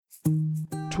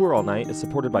Tour All Night is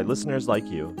supported by listeners like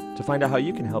you. To find out how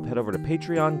you can help, head over to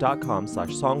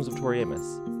patreon.com/Songs of Tori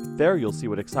Amos. There you'll see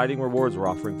what exciting rewards we're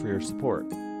offering for your support.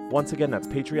 Once again, that's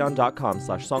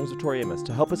patreon.com/Songs of Tori Amos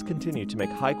to help us continue to make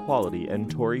high quality and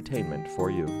Torytainment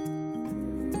for you.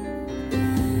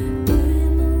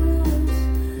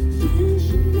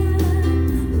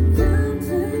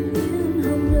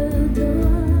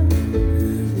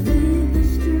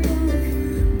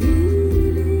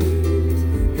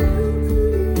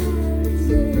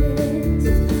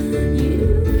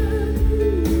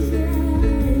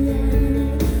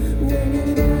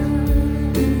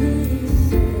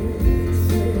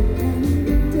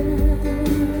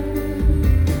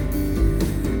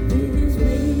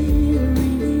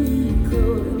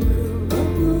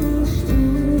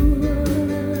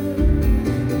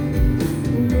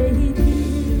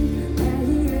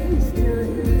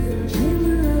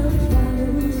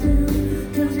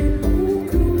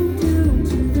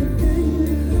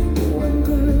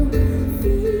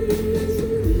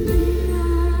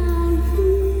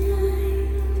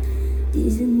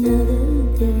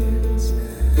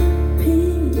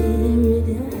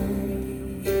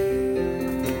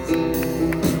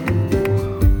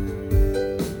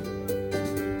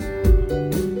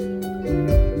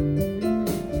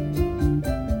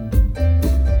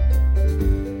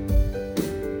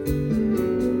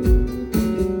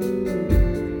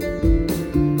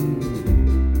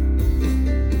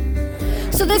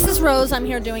 Rose, I'm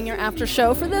here doing your after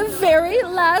show for the very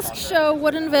last show,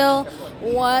 Woodinville.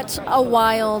 What a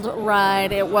wild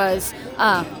ride it was.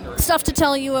 Stuff to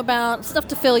tell you about, stuff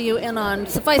to fill you in on.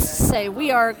 Suffice to say,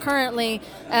 we are currently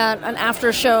at an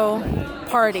after show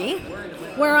party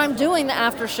where I'm doing the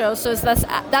after show, so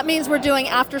that means we're doing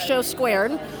after show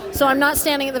squared. So I'm not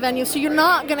standing at the venue, so you're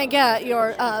not going to get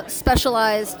your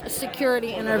specialized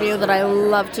security interview that I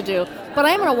love to do. But I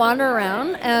am going to wander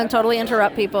around and totally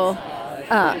interrupt people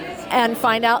and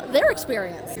find out their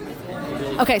experience.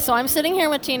 Okay, so I'm sitting here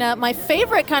with Tina. My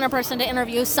favorite kind of person to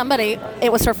interview, somebody,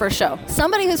 it was her first show.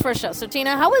 Somebody whose first show. So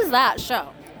Tina, how was that show?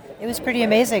 It was pretty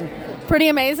amazing. Pretty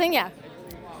amazing, yeah.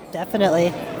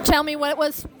 Definitely. Tell me what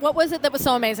was it that was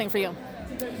so amazing for you?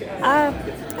 I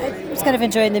was kind of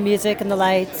enjoying the music and the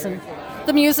lights and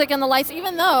the music and the lights,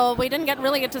 even though we didn't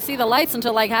really get to see the lights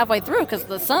until like halfway through because of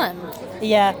the sun.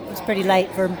 Yeah, it was pretty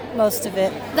light for most of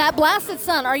it. That blasted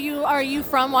sun. Are you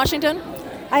from Washington?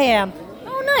 I am.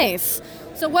 Oh, nice.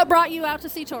 So what brought you out to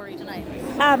see Tori tonight?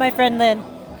 My friend Lynn.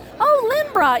 Oh,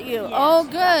 Lynn brought you. Yes. Oh,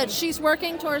 good. She's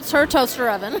working towards her toaster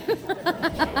oven.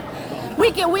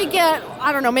 We get,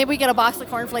 I don't know, maybe we get a box of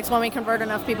cornflakes when we convert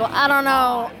enough people. I don't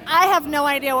know. I have no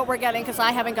idea what we're getting because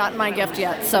I haven't gotten my gift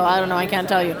yet. So I don't know. I can't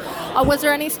tell you. Was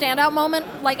there any standout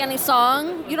moment, like any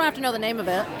song? You don't have to know the name of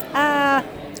it.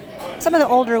 Some of the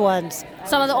older ones.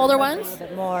 Some of the older ones? A little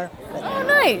bit more. Oh,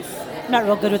 nice. I'm not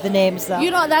real good with the names, though.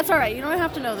 That's all right. You don't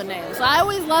have to know the names. I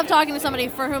always love talking to somebody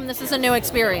for whom this is a new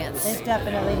experience. It's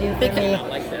definitely new for me.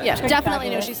 Yeah, definitely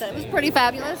fabulous. new, she said. It was pretty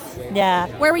fabulous. Yeah.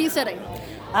 Where were you sitting?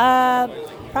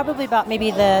 Probably about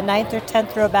maybe the 9th or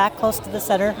 10th row back, close to the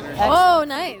center. Oh,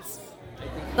 nice.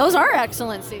 Those are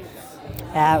excellent seats.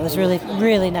 Yeah, it was really,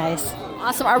 really nice.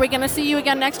 Awesome. Are we going to see you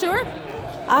again next tour?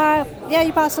 Yeah,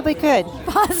 you possibly could.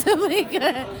 Possibly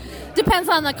could. Depends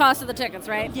on the cost of the tickets,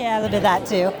 right? Yeah, a little bit of that,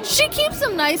 too. She keeps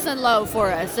them nice and low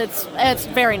for us. It's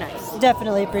very nice.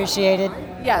 Definitely appreciated.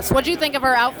 Yes. What do you think of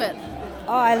her outfit?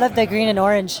 Oh, I love the green and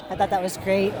orange. I thought that was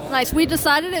great. Nice. We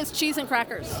decided it's cheese and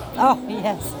crackers. Oh,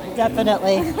 yes,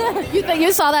 definitely. You think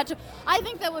you saw that too? I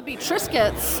think that would be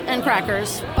Triscuits and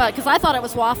crackers, but because I thought it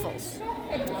was waffles.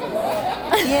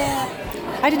 Yeah.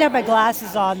 I didn't have my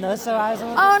glasses on, though, so I was a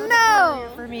little no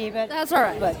for me, but that's all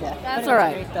right. But, yeah, that's but all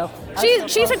right. Great, though.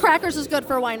 Cheese and crackers is good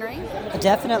for a winery.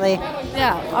 Definitely.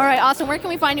 Yeah. All right. Awesome. Where can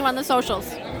we find you on the socials?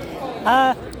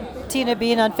 Tina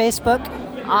Bean on Facebook.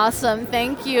 Awesome.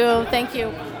 Thank you. Thank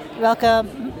you. You're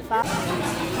welcome. Bye.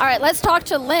 All right. Let's talk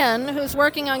to Lynn, who's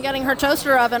working on getting her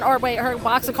toaster oven, her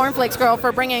box of cornflakes girl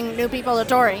for bringing new people to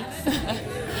Tori.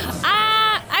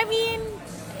 I mean,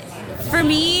 for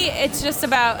me, it's just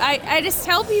about, I just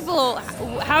tell people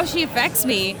how she affects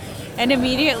me, and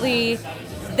immediately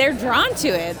they're drawn to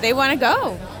it. They want to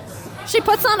go. She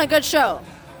puts on a good show.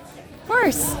 Of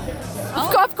course.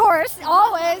 Of course.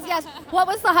 Always. Yes. What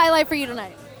was the highlight for you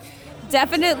tonight?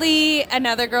 Definitely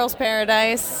Another Girl's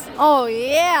Paradise. Oh,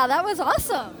 yeah. That was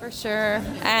awesome. For sure.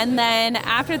 And then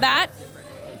after that,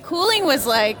 Cooling was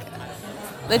like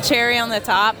the cherry on the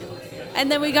top.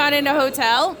 And then we got into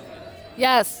Hotel.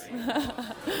 Yes.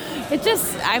 It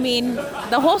just, I mean,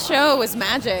 the whole show was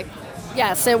magic.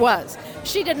 Yes, it was.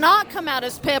 She did not come out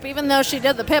as Pip, even though she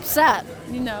did the Pip set.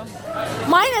 You know.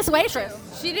 Minus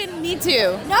Waitress. She didn't need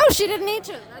to. No, she didn't need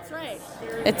to. That's right.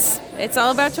 It's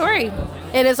all about Tori.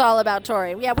 It is all about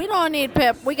Tori. Yeah, we don't need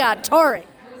Pip. We got Tori.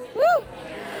 Woo! All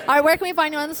right, where can we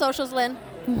find you on the socials, Lynn?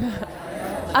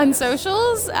 On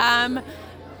socials,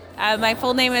 my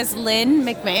full name is Lynn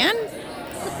McMahon.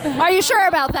 Are you sure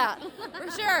about that? For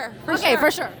sure.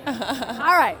 For sure.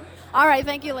 All right.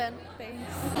 Thank you, Lynn. Thanks.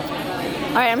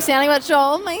 All right, I'm standing with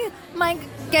Joel, my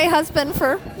gay husband,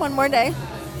 for one more day.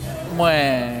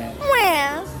 Mwah.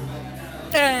 Mwah.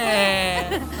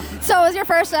 So, what was your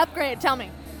first upgrade? Tell me.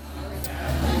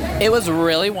 It was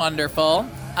really wonderful.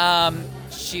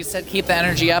 She said keep the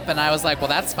energy up, and I was like, well,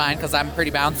 that's fine because I'm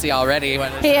pretty bouncy already.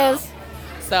 He is.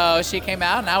 So she came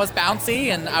out, and I was bouncy,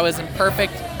 and I was in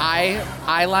perfect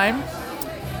eye line,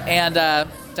 and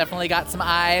definitely got some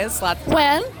eyes.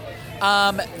 When?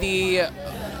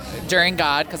 During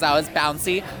God, because I was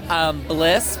bouncy.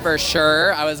 Bliss, for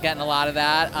sure. I was getting a lot of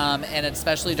that, and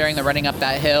especially during the running up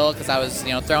that hill, because I was,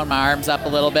 throwing my arms up a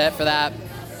little bit for that.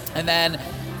 And then,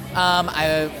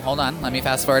 hold on, let me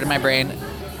fast forward in my brain.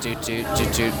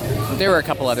 There were a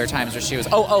couple other times where she was,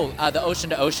 the Ocean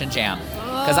to Ocean Jam.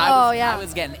 Because I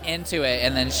was getting into it,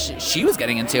 and then she was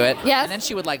getting into it. Yes. And then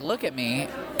she would, look at me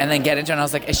and then get into it, and I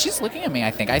was like, she's looking at me, I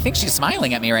think. I think she's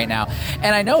smiling at me right now.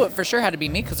 And I know it for sure had to be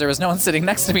me because there was no one sitting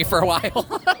next to me for a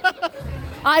while.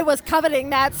 I was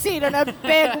coveting that seat in a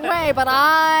big way, but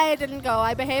I didn't go.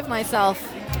 I behaved myself.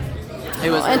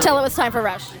 Until it was time for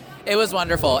Rush. It was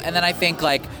wonderful. And then I think,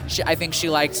 she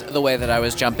liked the way that I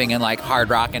was jumping and, hard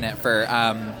rocking it for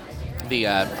the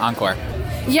encore.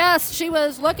 Yes, she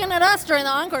was looking at us during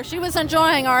the encore. She was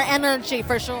enjoying our energy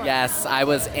for sure. Yes, I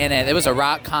was in it. It was a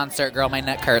rock concert, girl. My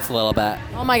neck hurts a little bit.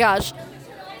 Oh my gosh. All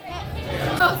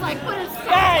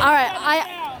right,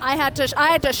 I had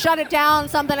to shut it down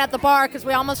something at the bar because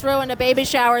we almost ruined a baby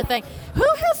shower thing. Who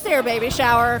has their baby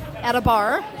shower at a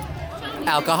bar?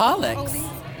 Alcoholics.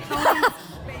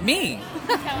 Me.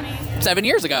 7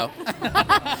 years ago.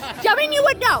 I mean, you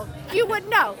would know. You would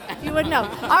know.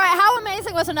 All right, how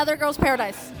amazing was Another Girl's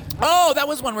Paradise? Oh, that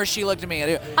was one where she looked at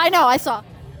me. I know, I saw.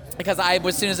 Because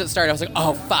as soon as it started, I was like,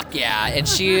 oh, fuck yeah. And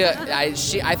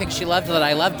I think she loved that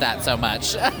I loved that so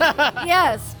much.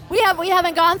 Yes. We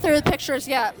haven't gone through the pictures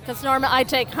yet because normally I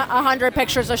take 100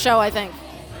 pictures a show, I think.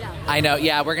 Yeah. I know.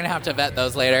 Yeah, we're going to have to vet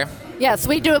those later. Yes,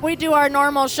 we do our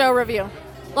normal show review.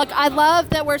 Look, I love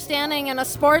that we're standing in a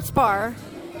sports bar,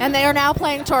 and they are now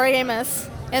playing Tori Amos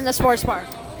in the sports bar.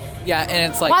 Yeah,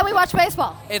 and it's like... While we watch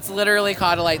baseball. It's literally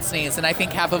caught a light sneeze, and I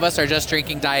think half of us are just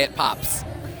drinking Diet Pops.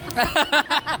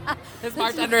 This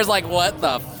bartender is like, what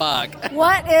the fuck?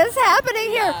 What is happening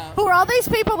here? Who are all these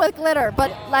people with glitter?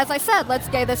 But as I said, let's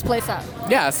gay this place up.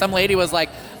 Yeah, some lady was like,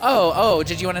 oh,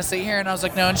 did you want to sit here? And I was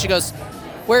like, no. And she goes,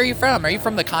 where are you from? Are you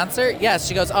from the concert? Yes.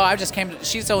 She goes, I just came.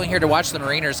 She's only here to watch the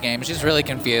Mariners game. She's really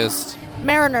confused.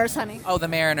 Mariners, honey. Oh, the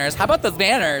Mariners. How about the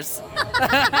Banners?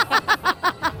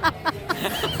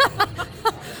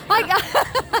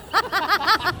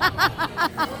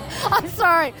 I'm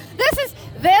sorry.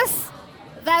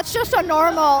 That's just a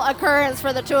normal occurrence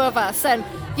for the two of us. And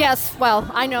yes, well,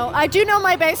 I do know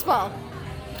my baseball.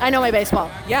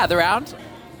 Yeah, the round?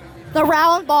 The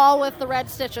round ball with the red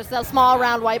stitches, the small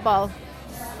round white ball.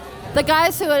 The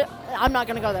guys who, I'm not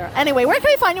going to go there. Anyway, where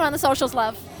can we find you on the socials,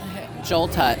 love? Joel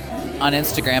Tutt on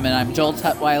Instagram, and I'm Joel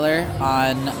Tutweiler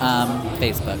on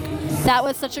Facebook. That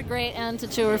was such a great end to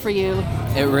tour for you.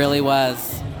 It really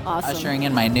was. Awesome. Ushering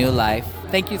in my new life.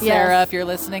 Thank you, Sarah, Yes. if you're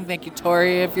listening. Thank you,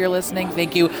 Tori, if you're listening.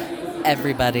 Thank you,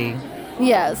 everybody,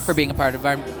 Yes. for being a part of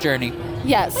our journey.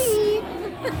 Yes.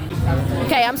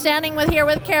 Okay, I'm standing here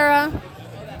with Kara.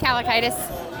 Calikitis.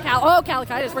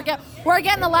 Calikitis. We're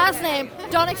getting the last name.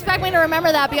 Don't expect me to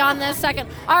remember that beyond this second.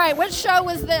 All right, which show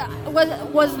was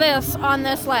this on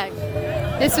this leg?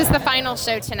 This was the final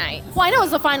show tonight. Well, I know it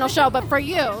was the final show, but for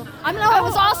you, I know it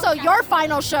was also your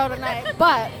final show tonight,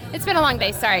 but... It's been a long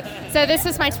day, sorry. So this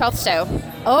is my 12th show.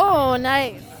 Oh,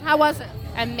 nice. How was it?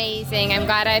 Amazing. I'm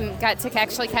glad I got to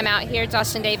actually come out here.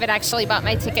 Josh and David actually bought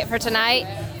my ticket for tonight.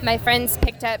 My friends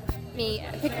picked me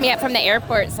up from the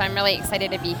airport, so I'm really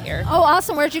excited to be here. Oh,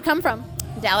 awesome. Where'd you come from?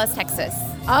 Dallas, Texas.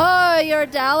 Oh, you're a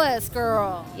Dallas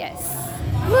girl. Yes.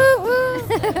 Woo, woo.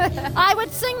 I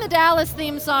would sing the Dallas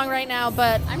theme song right now,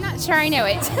 but I'm not sure I know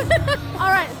it.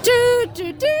 all right. Do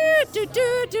do do do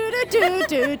do do do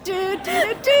do do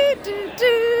do do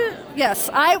do. Yes,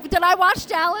 did I watch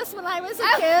Dallas when I was a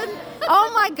kid?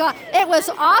 Oh my God, it was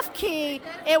off key.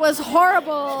 It was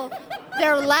horrible.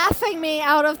 They're laughing me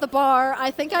out of the bar. I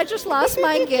think I just lost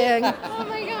my gig. Oh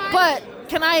my God. But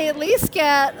can I at least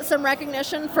get some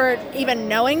recognition for even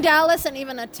knowing Dallas and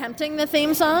even attempting the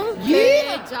theme song?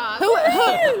 Good job. All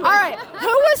right. Who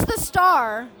was the star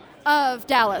star of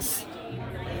Dallas?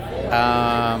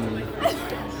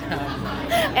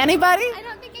 Anybody? I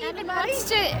don't think anyone wants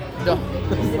to.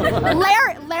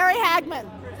 Larry Hagman.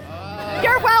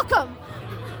 You're welcome.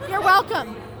 You're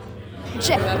welcome.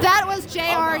 That was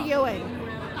J.R. Ewing.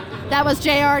 That was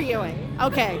J.R. Ewing.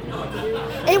 Okay.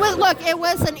 It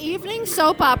was an evening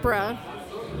soap opera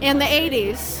in the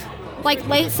 80s, like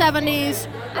late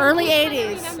 70s, early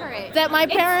 80s, that my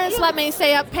parents let me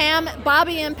stay up.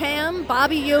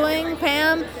 Bobby Ewing,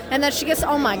 Pam, and then she gets,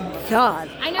 oh my God.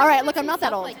 I know. All right, look, I'm not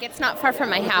that old. Like, it's not far from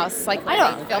my house. Like, I when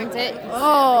know. they filmed it.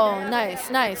 Oh,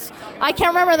 nice. I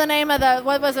can't remember the name of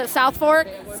what was it, South Fork?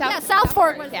 South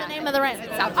Fork was the name of the ranch.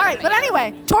 All right, but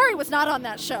anyway, Tori was not on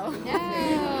that show.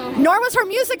 No. Nor was her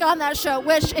music on that show,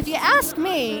 which, if you ask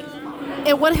me,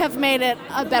 it would have made it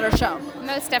a better show.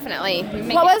 Most definitely.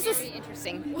 What was this? Really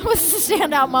interesting. What was the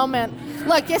standout moment?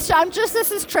 Look,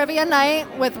 this is trivia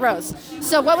night with Rose.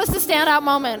 So what was the standout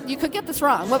moment? You could get this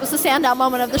wrong. What was the standout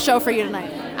moment of the show for you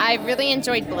tonight? I really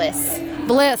enjoyed Bliss.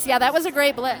 Bliss. Yeah, that was a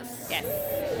great Bliss. Yes.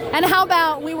 And how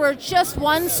about we were just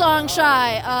one song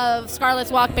shy of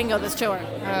Scarlett's Walk Bingo this tour?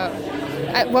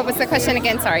 What was the question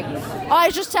again? Sorry. Oh, I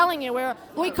was just telling you,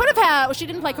 we could have had, well, she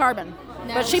didn't play Carbon.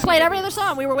 No, But she played every other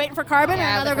song. We were waiting for Carbon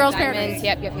and Another Girl's Paradise.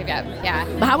 Yep.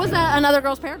 Yeah. How was that Another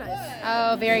Girl's Paradise?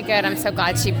 Oh, very good. I'm so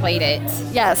glad she played it.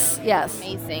 Yes.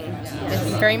 Amazing. It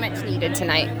was very much needed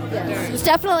tonight. Yes. It was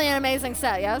definitely an amazing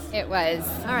set, yes? It was.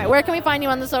 All right, where can we find you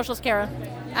on the socials, Kara?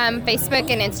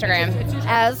 Facebook and Instagram.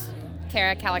 As?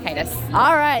 Kara Kalakaitis.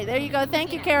 All right, there you go.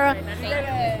 Thank you, Kara.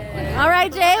 All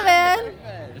right, David.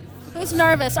 Who's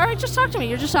nervous? All right, just talk to me.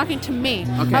 You're just talking to me.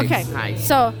 Okay. Hi.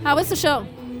 So, how was the show?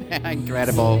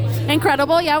 Incredible.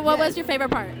 Incredible, yeah. What was your favorite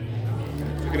part?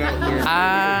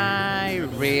 I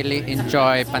really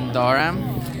enjoy Pandora.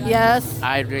 Yes.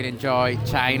 I really enjoy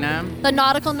China. The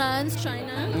Nautical Nuns,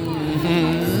 China.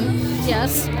 Mm-hmm.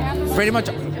 Yes. Pretty much,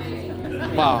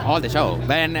 well, all the show.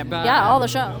 Yeah, all the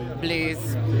show. Please.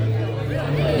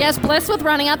 Yes, Bliss with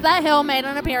Running Up That Hill made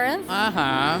an appearance.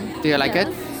 Do you like it?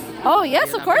 Oh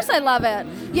yes, of course I love it.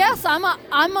 Yes, I'm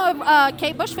a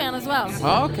Kate Bush fan as well.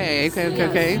 Okay.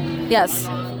 Yes.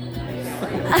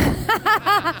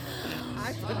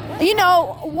 You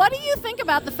know, what do you think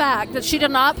about the fact that she did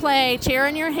not play Tear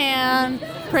in Your Hand,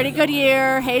 Pretty Good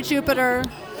Year, Hey Jupiter?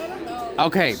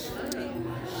 Okay.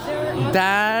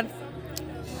 That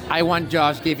I want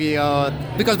Josh give you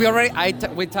because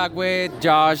we talked with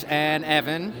Josh and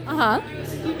Evan.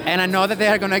 And I know that they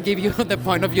are gonna give you the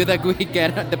point of view that we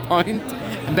get at the point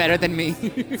better than me.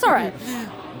 It's all right.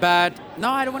 But no,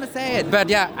 I don't want to say it. But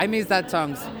yeah, I miss that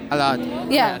song a lot. Yeah.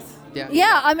 Yes. Yeah.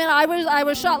 Yeah. I mean, I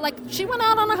was shocked. Like, she went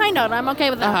out on a high note. I'm okay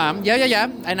with that. Yeah.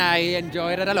 And I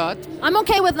enjoyed it a lot. I'm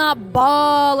okay with not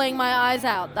bawling my eyes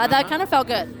out. That kind of felt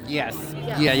good. Yes.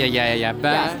 Yeah.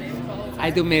 But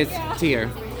I do miss Tear.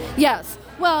 Yes.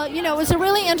 Well, you know, it was a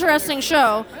really interesting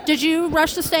show. Did you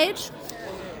rush the stage?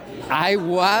 I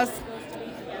was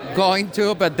going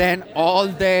to, but then all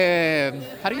the...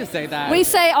 How do you say that? We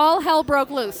say all hell broke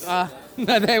loose.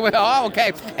 They were,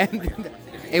 okay. And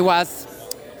it was,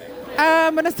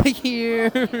 I'm going to stay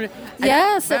here.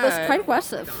 Yes, it was quite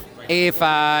aggressive. If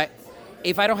I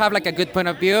don't have like a good point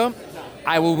of view,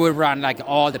 I will run like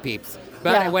all the peeps.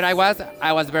 But when I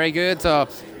was very good, so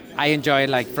I enjoyed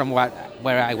like from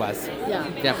where I was. Yeah.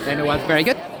 And it was very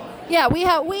good. Yeah, we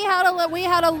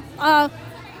had a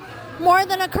more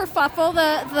than a kerfuffle.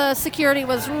 The security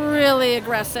was really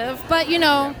aggressive, but you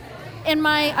know,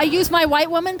 I used my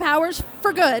white woman powers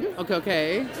for good.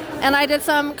 Okay. And I did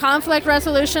some conflict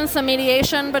resolution, some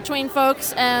mediation between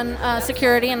folks and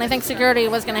security, and I think security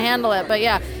was going to handle it. But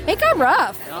yeah, it got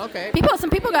rough. Okay. Some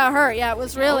people got hurt. Yeah, it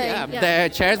was really. The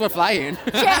chairs were flying.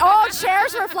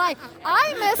 Chairs were flying.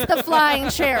 I miss the flying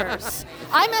chairs.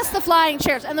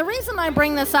 And the reason I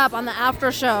bring this up on the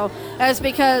after show is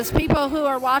because people who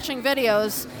are watching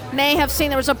videos may have seen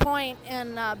there was a point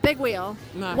in Big Wheel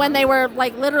when they were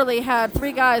like literally had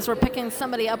three guys were picking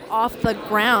somebody up off the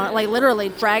ground, like literally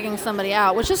dragging somebody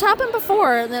out, which has happened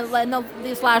before in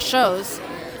these last shows.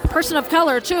 Person of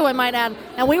color too, I might add,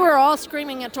 and we were all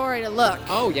screaming at Tori to look.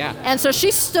 Oh yeah. And so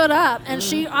she stood up, and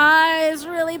she eyes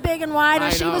really big and wide,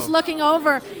 and she was looking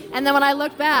over. And then when I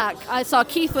looked back, I saw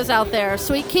Keith was out there.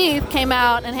 Sweet Keith came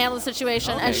out and handled the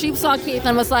situation, and she saw Keith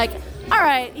and was like, "All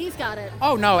right, he's got it."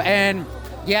 Oh no, and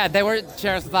yeah, there were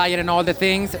chairs flying and all the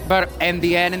things, but in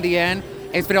the end,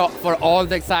 it's for all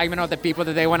the excitement of the people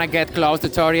that they want to get close to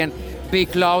Tori and be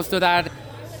close to that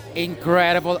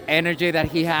incredible energy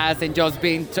that he has and just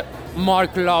being more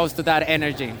close to that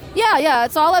energy. Yeah,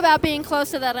 it's all about being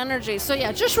close to that energy. So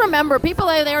yeah, just remember, people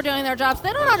are there doing their jobs.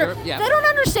 They don't they don't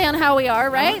understand how we are,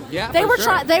 right? They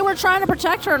were trying to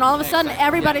protect her, and all of a sudden,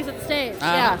 everybody's at stage.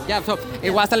 So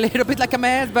it was a little bit like a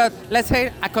mess, but let's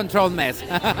say a controlled mess.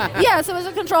 Yes, it was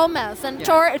a controlled mess, and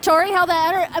Tori held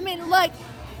that. I mean, like,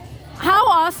 how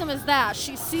awesome is that?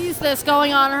 She sees this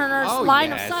going on in her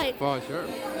line of sight. For sure.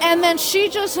 And then she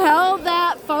just held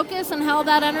that focus and held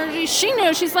that energy. She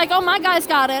knew. She's like, "Oh, my guy's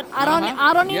got it.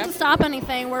 I don't need to stop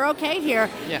anything. We're okay here."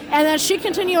 Yeah. And then she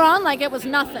continued on like it was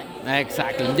nothing.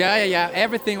 Exactly. Yeah.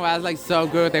 Everything was like so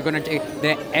good.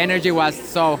 The energy was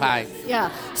so high.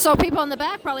 Yeah. So people in the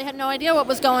back probably had no idea what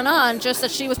was going on, just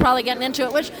that she was probably getting into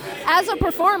it, which as a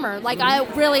performer, like I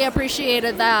really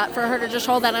appreciated that, for her to just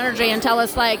hold that energy and tell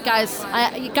us, like, guys,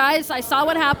 I saw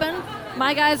what happened.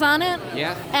 My guy's on it.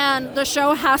 Yeah. And the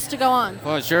show has to go on.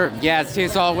 For sure. Yes,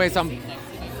 she's always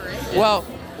well,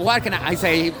 what can I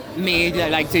say, me,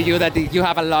 like to you, that you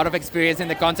have a lot of experience in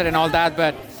the concert and all that,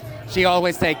 but she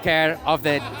always take care of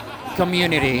the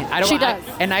community. She does.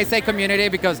 And I say community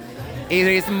because it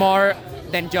is more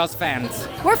than just fans.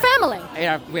 We're family.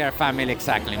 We are family,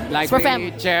 exactly. Like we're we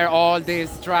family. share all this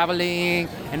traveling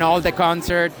and all the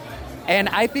concert. And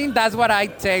I think that's what I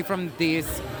take from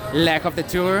this leg of the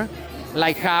tour,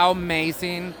 like how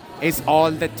amazing is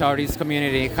all the tourist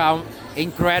community, how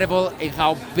incredible and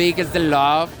how big is the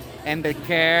love and the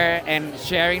care and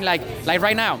sharing. Like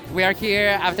right now, we are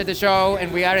here after the show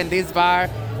and we are in this bar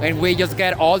and we just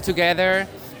get all together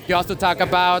just to talk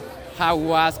about how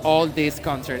was all this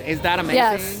concert. Is that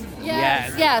amazing?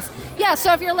 Yes.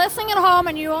 So if you're listening at home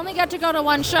and you only get to go to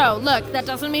one show, look, that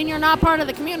doesn't mean you're not part of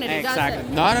the community, exactly.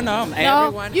 does it? No. No,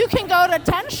 Everyone. you can go to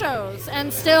 10 shows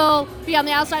and still be on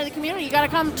the outside of the community. You got to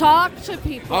come talk to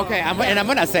people. Okay, and I'm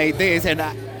gonna say this, and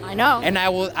I know. And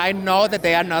I know that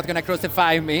they are not gonna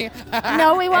crucify me.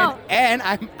 No, we won't. and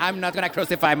I'm not gonna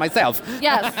crucify myself.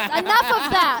 Yes, enough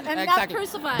of that. Enough Exactly.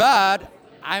 crucifying. But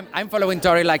I'm following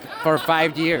Tori like for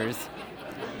 5 years.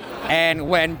 And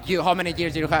how many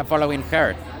years you have following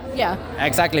her? Yeah.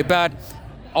 Exactly. But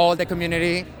all the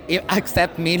community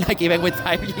accept me like even with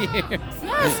 5 years.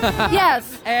 Yes.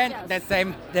 And the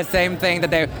same thing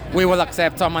that we will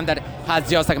accept someone that has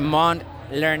just like a month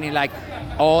learning like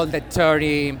all the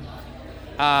Tori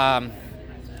how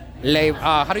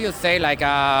do you say, like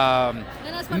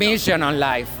mission on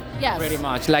life. Yes. Pretty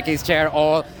much. Like it's share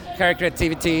all her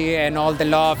creativity and all the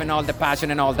love and all the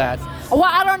passion and all that. Well,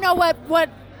 I don't know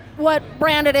what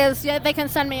brand it is. Yeah, they can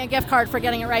send me a gift card for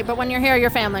getting it right. But when you're here,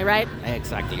 you're family, right?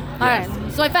 Exactly. All right.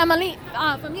 Soy familia.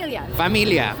 Familia.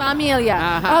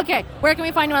 Familia. Okay. Where can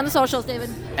we find you on the socials, David?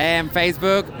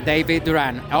 Facebook, David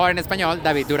Duran. Or en español,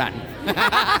 David Duran.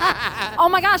 Oh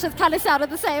my gosh, it kind of sounded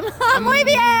the same. Muy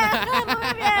bien.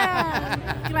 Muy bien.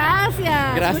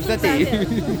 Gracias. Gracias a ti.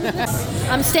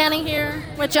 I'm standing here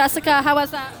with Jessica. How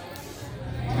was that?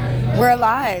 We're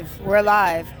alive.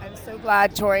 I'm so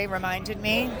glad Tori reminded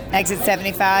me. Exit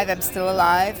 75, I'm still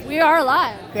alive. We are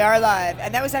alive.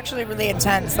 And that was actually really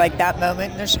intense. Like that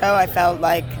moment in the show, I felt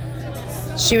like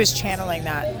she was channeling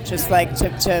that. Just like to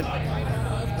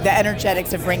the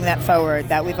energetics of bringing that forward,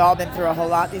 that we've all been through a whole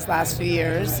lot these last few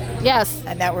years. Yes.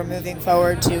 And that we're moving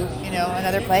forward to,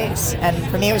 another place. And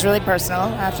for me, it was really personal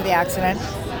after the accident.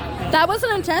 That was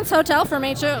an intense hotel for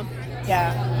me, too.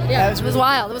 Yeah. It was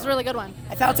wild. It was a really good one.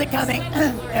 I felt it coming.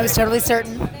 I was totally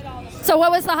certain. So what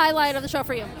was the highlight of the show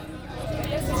for you?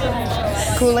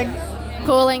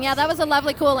 Cooling. Yeah, that was a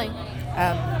lovely cooling.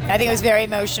 I think it was very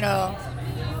emotional.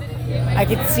 I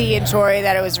could see in Tori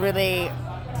that it was really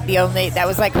that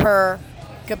was like her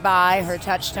goodbye, her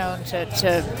touchstone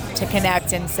to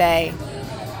connect and say,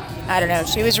 I don't know,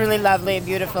 she was really lovely and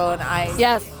beautiful,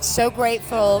 and so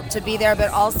grateful to be there, but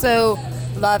also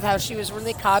love how she was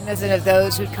really cognizant of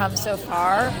those who'd come so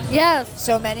far. Yes.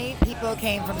 So many people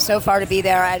came from so far to be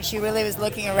there, and she really was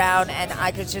looking around, and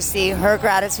I could just see her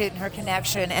gratitude and her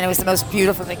connection, and it was the most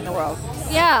beautiful thing in the world.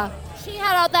 Yeah. She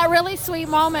had that really sweet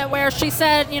moment where she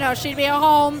said, she'd be at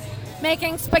home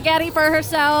making spaghetti for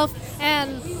herself,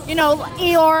 and,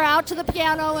 Eeyore out to the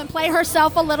piano and play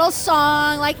herself a little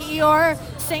song, like Eeyore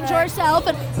sing to herself,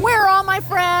 and where are all my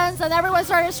friends? And everyone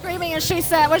started screaming, and she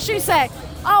said, what'd she say?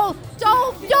 Oh,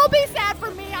 don't be sad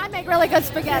for me. I make really good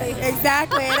spaghetti.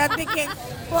 Exactly. And I'm thinking,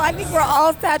 well, I think we're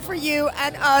all sad for you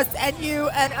and us and you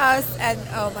and us, and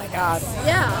oh my God.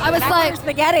 Yeah, I was like, her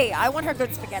spaghetti. I want her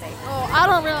good spaghetti. Oh, I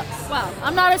don't really. Well,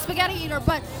 I'm not a spaghetti eater,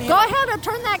 but go ahead and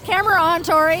turn that camera on,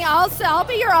 Tori. I'll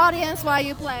be your audience while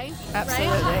you play.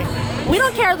 Absolutely. Right? We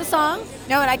don't care the song.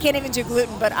 No, and I can't even do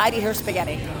gluten, but I'd eat her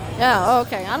spaghetti. Yeah.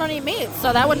 Okay. I don't eat meat,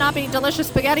 so that would not be delicious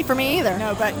spaghetti for me either.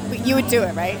 No, but you would do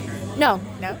it, right? No.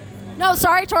 No,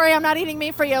 sorry, Tori, I'm not eating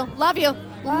meat for you. Love you.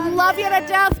 Love you to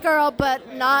death, girl,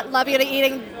 but not love you to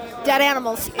eating dead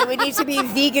animals. It would need to be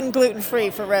vegan, gluten-free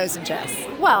for Rose and Jess.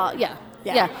 Well, yeah.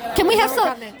 Can we have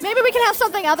some? Maybe we can have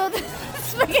something other than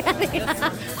spaghetti.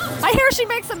 I hear she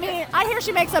makes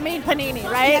a mean panini,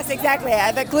 right? Yes, exactly.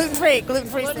 The gluten-free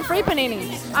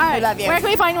panini. All right. We love you. Where can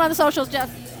we find you on the socials, Jess?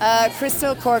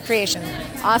 Crystal Core Creation.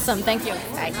 Awesome. Thank you.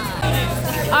 Bye.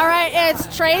 All right.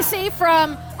 It's Tracy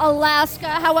from Alaska.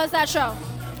 How was that show?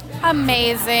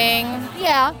 Amazing.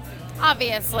 Yeah.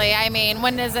 Obviously. I mean,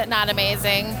 when is it not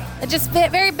amazing? It's just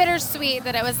very bittersweet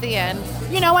that it was the end.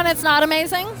 You know when it's not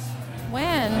amazing?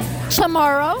 When?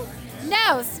 Tomorrow.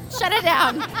 No, shut it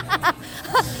down.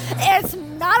 It's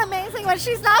not amazing when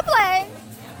she's not playing.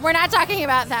 We're not talking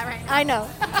about that right now. I know.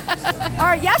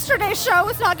 Our yesterday's show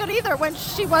was not good either when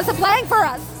she wasn't playing for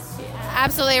us.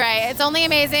 Absolutely right. It's only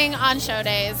amazing on show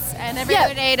days, and every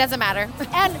other day doesn't matter.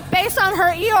 And based on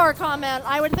her Eeyore comment,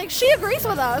 I would think she agrees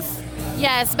with us.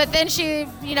 Yes, but then she,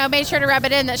 made sure to rub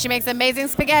it in that she makes amazing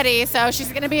spaghetti, so she's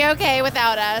going to be okay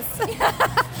without us.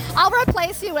 I'll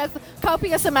replace you with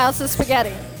copious amounts of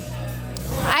spaghetti.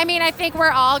 I mean, I think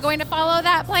we're all going to follow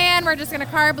that plan. We're just going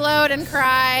to carb load and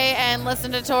cry and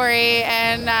listen to Tori,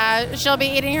 and she'll be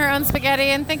eating her own spaghetti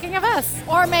and thinking of us.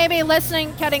 Or maybe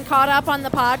listening, getting caught up on the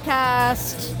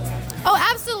podcast. Oh,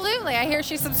 absolutely. I hear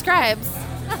she subscribes.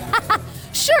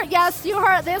 Sure, yes, you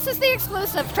heard. This is the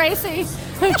exclusive. Tracy,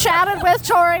 who chatted with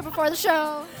Tori before the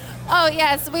show. Oh,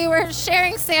 yes, we were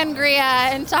sharing sangria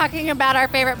and talking about our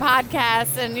favorite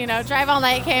podcasts, and, Drive All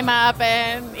Night came up,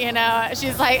 and,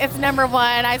 she's like, it's number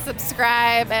one, I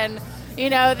subscribe, and,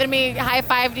 then we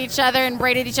high-fived each other and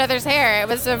braided each other's hair. It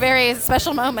was a very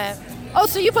special moment. Oh,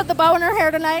 so you put the bow in her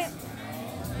hair tonight?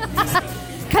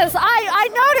 Because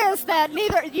I noticed that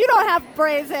you don't have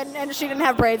braids in, and she didn't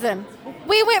have braids in.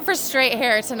 We went for straight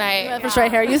hair tonight. You went for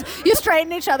straight hair. You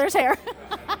straightened each other's hair.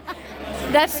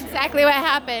 That's exactly what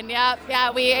happened. Yep.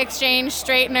 Yeah, we exchanged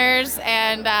straighteners,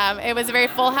 and it was a very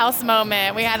Full House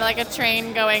moment. We had like a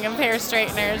train going of hair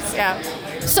straighteners. Yeah.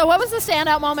 So what was the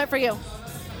standout moment for you?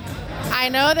 I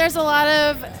know there's a lot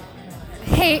of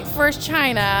hate for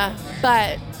China,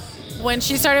 but when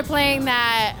she started playing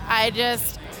that, I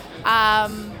just,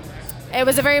 it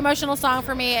was a very emotional song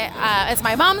for me. It's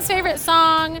my mom's favorite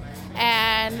song.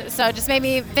 And so it just made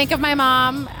me think of my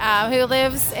mom, who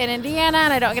lives in Indiana,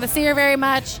 and I don't get to see her very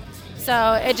much.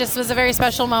 So it just was a very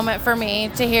special moment for me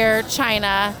to hear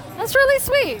China. That's really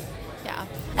sweet. Yeah.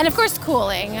 And of course,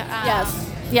 Cooling.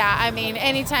 Yes. Yeah, I mean,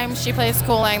 anytime she plays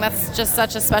Cooling, that's just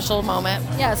such a special moment.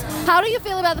 Yes. How do you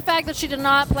feel about the fact that she did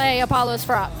not play Apollo's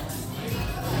Frock?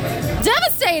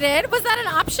 Devastated? Was that an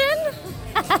option?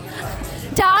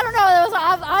 I don't know.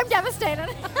 I'm devastated.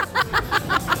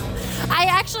 I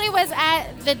actually was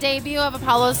at the debut of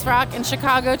Apollo's Frock in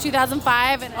Chicago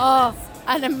 2005, and it was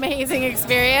an amazing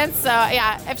experience. So,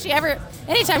 yeah,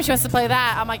 anytime she wants to play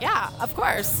that, I'm like, yeah, of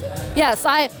course. Yes,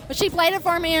 she played it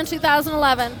for me in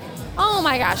 2011. Oh,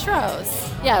 my gosh, Rose.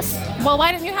 Yes. Well,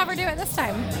 why didn't you have her do it this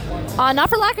time? Not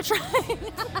for lack of trying.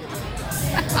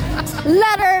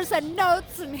 Letters and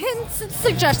notes and hints and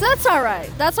suggestions. That's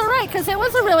all right, because it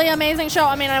was a really amazing show.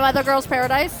 I mean, Another Girl's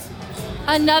Paradise.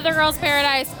 Another Girl's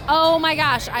Paradise. Oh my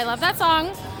gosh, I love that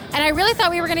song. And I really thought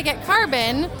we were going to get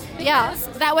Carbon. Yeah.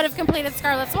 That would have completed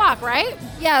Scarlett's Walk, right?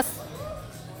 Yes.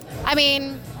 I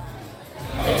mean,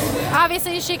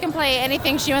 obviously she can play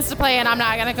anything she wants to play, and I'm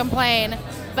not going to complain.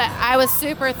 But I was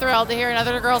super thrilled to hear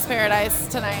Another Girl's Paradise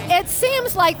tonight. It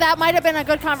seems like that might have been a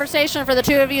good conversation for the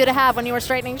two of you to have when you were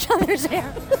straightening each other's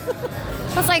hair.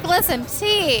 I was like, listen,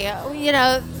 T,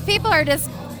 people are just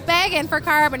begging for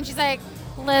Carbon. She's like,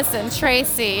 listen,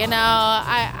 Tracy,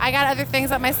 I got other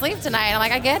things up my sleeve tonight. I'm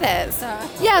like, I get it. So.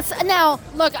 Yes. Now,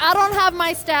 look, I don't have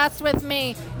my stats with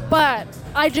me, but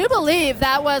I do believe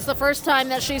that was the first time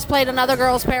that she's played Another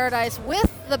Girl's Paradise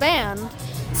with the band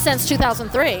since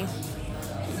 2003.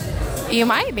 You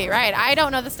might be right. I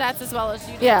don't know the stats as well as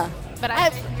you do. Yeah. But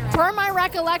per my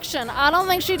recollection, I don't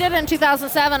think she did it in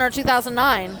 2007 or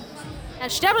 2009. And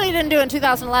she definitely didn't do it in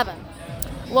 2011.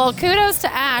 Well, kudos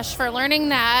to Ash for learning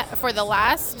that for the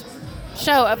last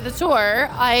show of the tour.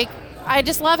 I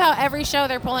just love how every show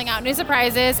they're pulling out new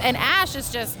surprises, and Ash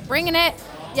is just bringing it.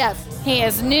 Yes. He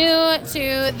is new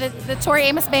to the Tori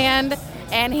Amos band,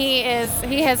 and he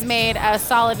has made a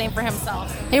solid name for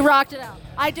himself. He rocked it out.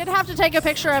 I did have to take a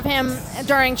picture of him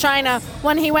during China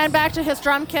when he went back to his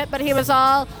drum kit, but he was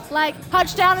all like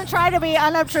hunched down and tried to be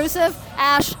unobtrusive.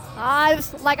 Ash,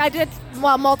 I did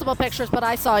multiple pictures, but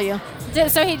I saw you.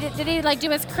 Did he like do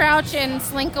his crouch and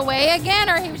slink away again,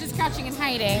 or he was just crouching and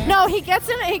hiding? No, he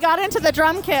got into the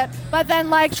drum kit, but then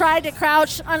like tried to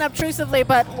crouch unobtrusively,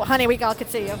 but honey, we all could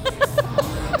see you.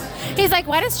 He's like,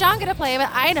 when is John gonna play? But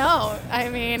I know. I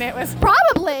mean, it was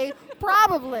Probably.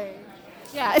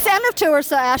 Yeah, it's end of tour,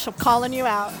 so Ash, I'm calling you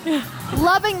out.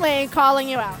 Lovingly calling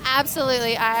you out.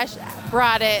 absolutely. Ash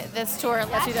brought it this tour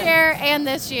last year and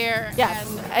this year. Yes.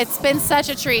 And it's been such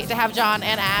a treat to have John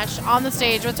and Ash on the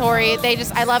stage with Tori.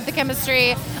 I love the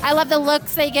chemistry. I love the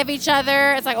looks they give each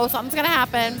other. It's like, oh, something's gonna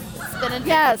happen. It's been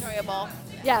enjoyable.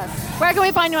 Yes. Where can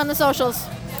we find you on the socials?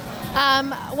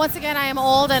 Once again, I am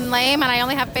old and lame, and I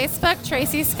only have Facebook.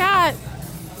 Tracy Scott.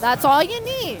 That's all you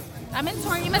need. I'm in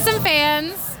Tori Amos and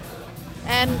Fans,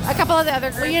 and a couple of the other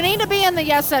groups. Well, you need to be in the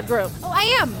Yes Said group. Oh, I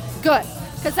am. Good,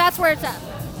 because that's where it's at.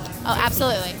 Oh,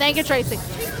 absolutely. Thank you, Tracy.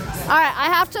 All right, I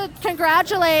have to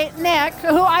congratulate Nick,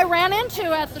 who I ran into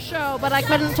at the show, but I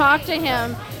couldn't talk to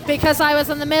him because I was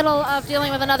in the middle of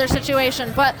dealing with another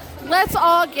situation. But let's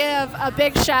all give a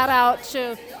big shout out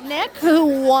to Nick,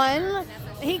 who won.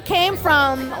 He came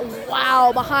from,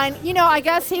 behind. I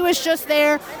guess he was just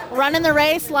there running the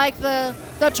race like the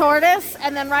tortoise,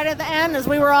 and then right at the end, as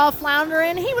we were all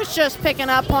floundering, he was just picking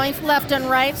up points left and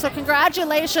right. So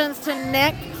congratulations to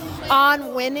Nick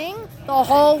on winning the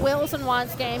whole Wills and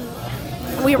Wants game.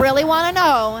 We really want to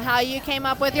know how you came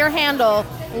up with your handle,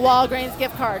 Walgreens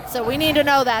gift card. So we need to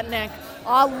know that, Nick.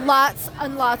 Lots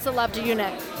and lots of love to you,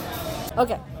 Nick.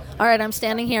 Okay. All right, I'm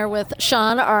standing here with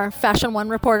Sean, our Fashion One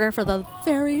reporter, for the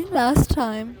very last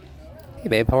time. Hey,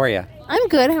 babe, how are you? I'm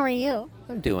good. How are you?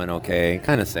 I'm doing okay.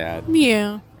 Kind of sad,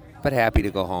 Yeah. but happy to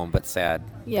go home, but sad.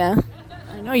 Yeah.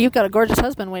 I know you've got a gorgeous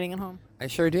husband waiting at home. I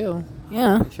sure do.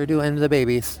 Yeah. Sure do. And the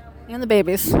babies. And the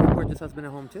babies. Gorgeous husband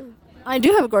at home, too. I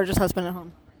do have a gorgeous husband at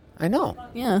home. I know.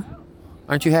 Yeah.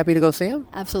 Aren't you happy to go see him?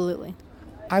 Absolutely.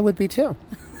 I would be, too.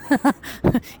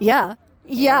 Yeah.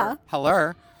 Yeah.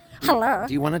 Hello. Hello.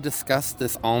 Do you want to discuss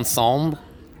this ensemble?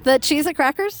 The cheese and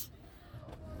crackers?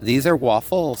 These are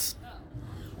waffles.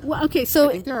 Well, okay,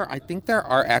 so I think there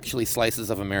are actually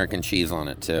slices of American cheese on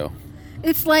it, too.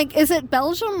 it's like, is it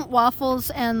Belgium waffles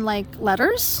and like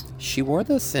letters? She wore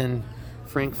this in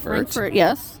Frankfurt.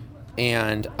 Yes.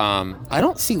 And I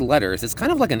don't see letters. It's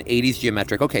kind of like an 80s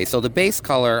geometric. Okay, so the base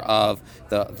color of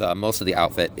the most of the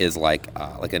outfit is like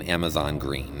an Amazon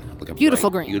green. Like a Beautiful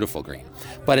bright, green. Beautiful green.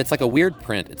 But it's like a weird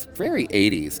print. It's very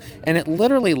 80s. And it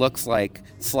literally looks like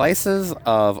slices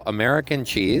of American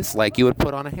cheese like you would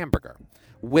put on a hamburger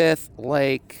with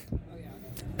like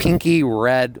pinky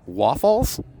red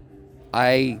waffles.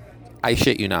 I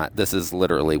shit you not. This is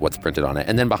literally what's printed on it.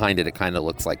 And then behind it, it kind of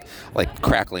looks like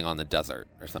crackling on the desert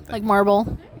or something. Like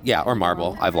marble. Yeah, or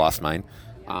marble. I've lost mine.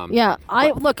 Yeah,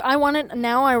 I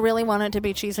really want it to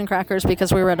be cheese and crackers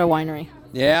because we were at a winery.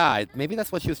 Yeah, maybe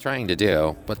that's what she was trying to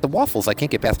do. But the waffles, I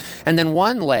can't get past. And then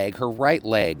one leg, her right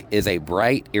leg, is a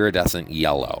bright iridescent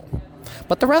yellow.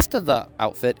 But the rest of the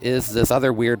outfit is this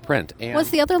other weird print. And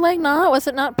Was the other leg not? Was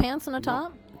it not pants and a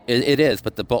top? It is,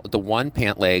 but the one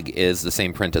pant leg is the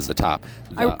same print as the top.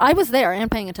 I was there and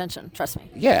paying attention, trust me.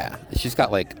 Yeah, she's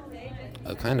got like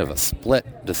a kind of a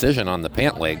split decision on the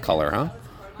pant leg color, huh?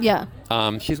 Yeah.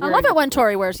 She's I wearing, love it when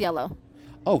Tori wears yellow.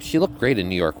 Oh, she looked great in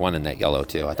New York 1 in that yellow,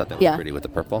 too. I thought that was Yeah. pretty with the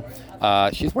purple.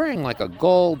 She's wearing like a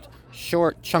gold,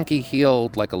 short, chunky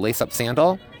heeled, like a lace-up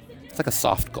sandal. It's like a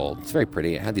soft gold. It's very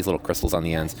pretty. It had these little crystals on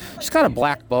the ends. She's got a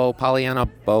black bow, Pollyanna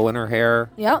bow in her hair.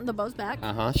 Yeah, the bow's back.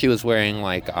 Uh-huh. She was wearing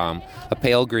like a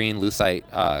pale green lucite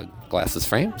glasses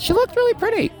frame. She looked really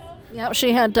pretty. Yeah,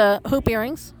 she had hoop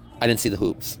earrings, I didn't see the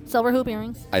hoops. silver hoop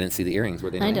earrings. I didn't see the earrings. Were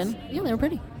they I nice? did. Yeah, they were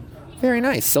pretty. Very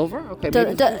nice. Silver? Okay,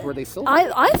 maybe were they silver?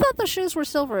 I thought the shoes were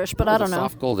silverish, but I don't know.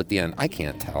 Soft gold at the end. I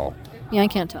can't tell. Yeah, I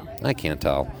can't tell. I can't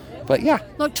tell. But yeah,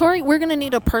 Look, Tori, we're going to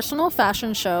need a personal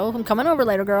fashion show. I'm coming over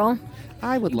later, girl.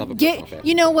 I would love a personal fashion.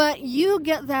 You know what? You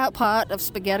get that pot of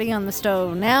spaghetti on the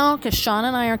stove now because Sean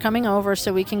and I are coming over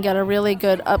so we can get a really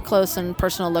good up-close and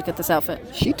personal look at this outfit.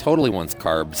 She totally wants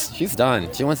carbs. She's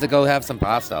done. She wants to go have some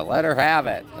pasta. Let her have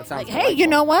it. That sounds Like, hey, you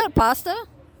know what? Pasta?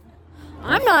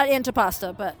 I'm not into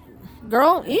pasta, but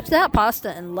girl, eat that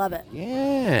pasta and love it.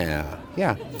 Yeah.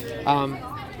 Yeah.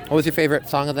 What was your favorite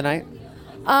song of the night?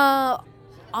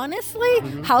 Honestly,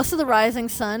 House of the Rising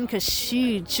Sun, because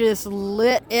she just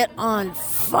lit it on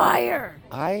fire.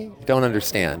 I don't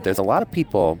understand. There's a lot of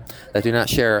people that do not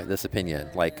share this opinion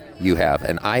like you have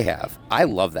and I have. I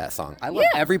love that song. I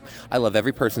love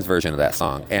every person's version of that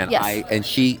song, and Yes.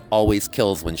 she always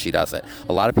kills when she does it.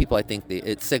 A lot of people, I think,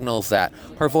 it signals that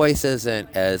her voice isn't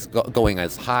as going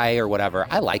as high or whatever.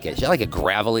 I like it. I like it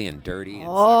gravelly and dirty. And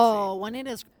Oh, when it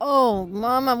is,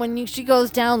 mama, when she goes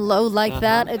down low like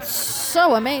that, it's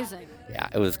so amazing. yeah,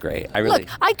 it was great. I really. Look,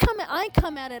 I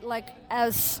come at it like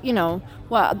as,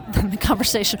 the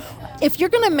conversation. If you're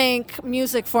going to make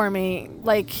music for me,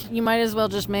 like, you might as well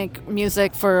just make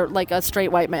music for, like, a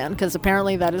straight white man, because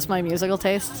apparently that is my musical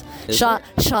taste.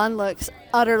 Sean looks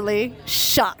utterly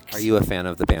shocked. Are you a fan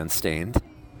of the band Stained?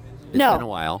 It's No. been a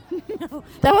while.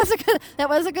 That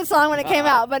was a good song when it came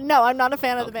out, but no, I'm not a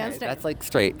fan of the band. That's like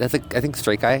straight. That's I think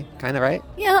straight guy kind of, right?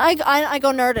 Yeah, I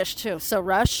go nerdish too. So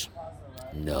Rush.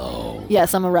 No.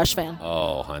 Yes, I'm a Rush fan.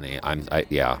 Oh, honey,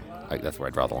 that's where I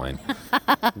draw the line.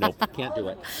 Nope, can't do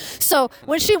it. So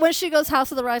when she goes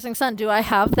House of the Rising Sun, do I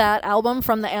have that album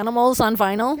from the Animals on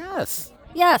vinyl? Yes.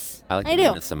 Yes, I like I do.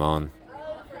 Nina Simone.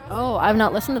 Oh, I've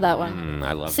not listened to that one.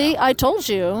 I love. See, I told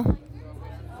you,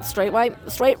 straight white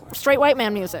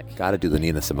man music. Got to do the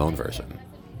Nina Simone version.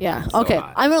 Yeah. So Okay.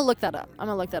 hot. I'm gonna look that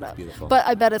up. Beautiful. But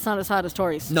I bet it's not as hot as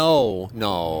Tori's. No,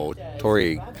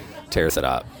 Tori tears it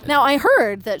up. Now I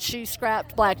heard that she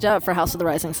scrapped Black Dove for House of the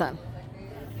Rising Sun.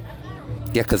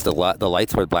 Yeah, because the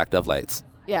lights were Black Dove lights,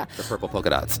 Yeah. the purple polka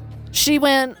dots. She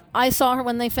went. I saw her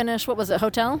when they finished. What was it?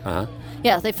 Hotel.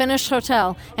 Yeah, they finished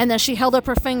Hotel, and then she held up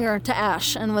her finger to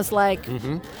Ash and was like,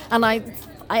 and I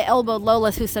elbowed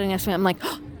Lola, who's sitting next to me. I'm like,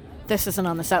 this isn't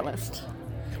on the set list.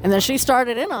 And then she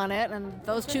started in on it, and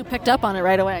those two picked up on it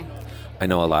right away. I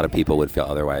know a lot of people would feel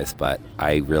otherwise, but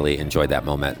I really enjoyed that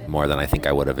moment more than I think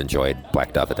I would have enjoyed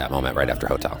Black Dove at that moment right after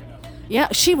Hotel. Yeah,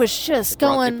 she was just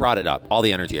going. It brought it up. All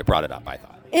the energy, it brought it up, I thought.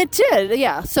 It did,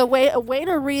 yeah. So a way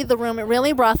to read the room. It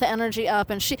really brought the energy up,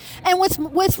 and what's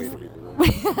read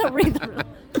the room.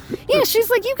 Yeah, she's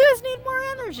like, you guys need more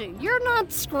energy. You're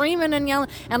not screaming and yelling.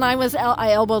 And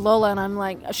I elbowed Lola, and I'm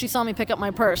like, she saw me pick up my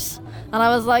purse, and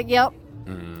I was like, yep.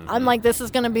 I'm like, this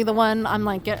is going to be the one. I'm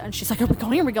like, and she's like, are we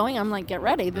going? Are we going? I'm like, get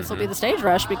ready. This will be the stage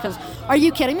rush, because are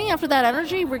you kidding me? After that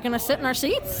energy, we're going to sit in our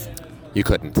seats? You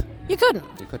couldn't. You couldn't.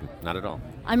 You couldn't. Not at all.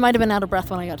 I might have been out of breath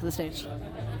when I got to the stage.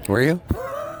 Were you?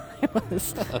 It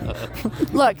was.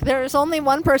 Look, there's only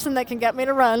one person that can get me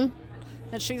to run,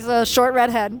 and she's a short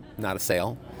redhead. Not a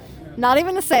sale. Not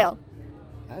even a sale.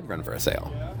 I'd run for a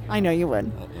sale. I know you would.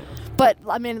 But,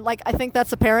 I mean, like, I think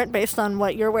that's apparent based on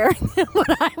what you're wearing and what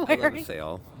I'm I love a wearing.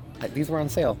 sale. These were on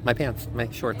sale. My pants, my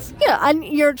shorts. Yeah, and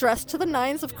you're dressed to the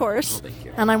nines, of course. Oh, thank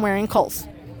you. And I'm wearing Kohl's.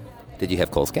 Did you have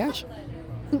Kohl's cash?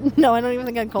 No, I don't even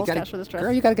think I had Kohl's cash for this dress.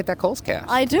 Girl, you got to get that Kohl's cash.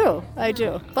 I do. But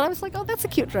I was like, oh, that's a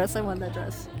cute dress. I want that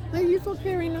dress. You look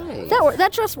very nice.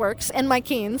 That dress works. And my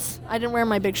Keens. I didn't wear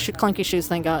my big clunky shoes,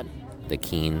 thank God. The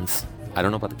Keens. I don't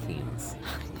know about the Keens.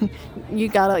 You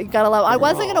gotta love. I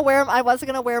wasn't gonna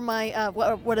wear my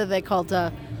what are they called?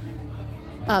 The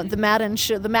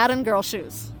Madden girl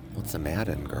shoes. What's the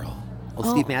Madden girl?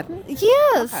 Oh, Steve Madden?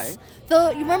 Yes.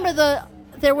 Okay. You remember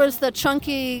there was the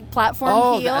chunky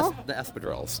platform heel? The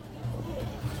espadrilles.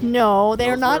 No, they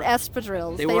are Those not were-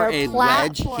 espadrilles. They They were are a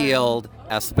platform. wedge-heeled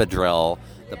espadrille.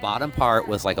 The bottom part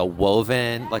was like a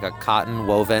woven, like a cotton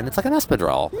woven. It's like an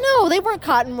espadrille. No, they weren't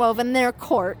cotton woven. They're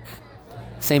cork.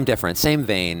 Same difference, same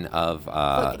vein of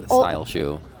oh. style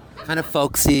shoe. Kind of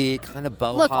folksy, kind of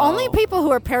boho. Look, only people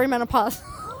who are perimenopause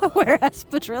wear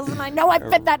espadrilles, and I know I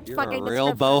fit that You're fucking a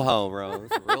real description. boho, Rose.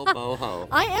 Real boho.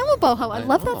 I am a boho. I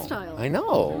love know. that style. I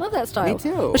know. I love that style. Me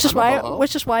too. Which is I'm a boho.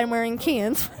 Which is why I'm wearing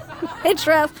Keens. I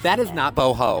dress. That is not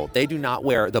boho. They do not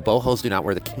wear, the bohos do not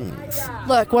wear the Keens.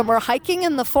 Look, when we're hiking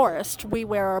in the forest, we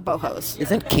wear our bohos.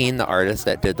 Isn't Keen the artist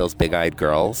that did those big-eyed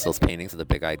girls, those paintings of the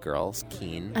big-eyed girls?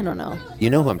 Keen? I don't know. You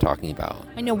know who I'm talking about.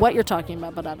 I know what you're talking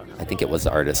about, but I don't know. I think it was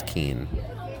the artist Keen.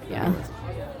 Yeah.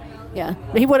 Yeah.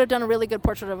 He would have done a really good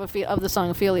portrait of the song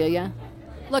Ophelia, yeah?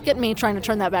 Look at me trying to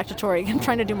turn that back to Tori. I'm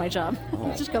trying to do my job.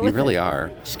 Just go You with really it.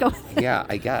 are. Just go with it. Yeah,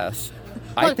 I guess.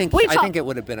 Look, I think it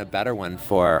would have been a better one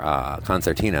for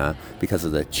Concertina because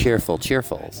of the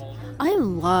cheerfuls. I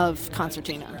love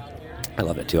Concertina. I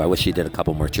love it too. I wish she did a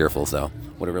couple more cheerfuls though.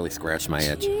 Would have really scratched my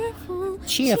itch.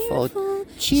 Cheerful.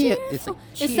 It's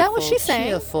like Is that what she's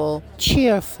saying?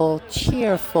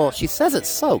 Cheerful. She says it's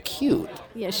so cute.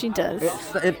 Yeah, she does.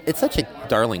 It's such a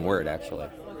darling word, actually.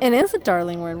 It is a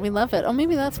darling word. We love it. Oh,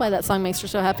 maybe that's why that song makes her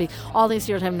so happy. All these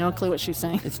years, I have no clue what she's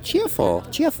saying. It's cheerful.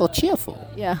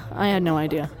 Yeah, I had no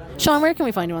idea. Sean, where can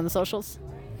we find you on the socials?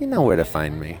 You know where to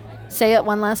find me. Say it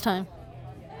one last time.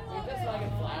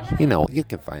 You know, you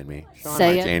can find me.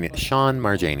 Say it. Sean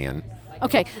Marjanian.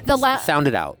 Okay, Sound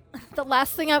it out. the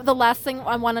last thing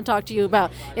I want to talk to you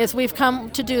about is we've come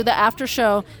to do the after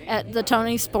show at the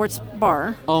Tony Sports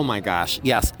Bar. Oh my gosh,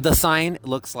 yes. The sign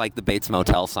looks like the Bates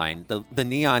Motel sign. The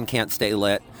neon can't stay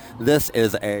lit. This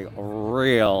is a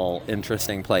real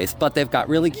interesting place, but they've got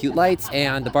really cute lights,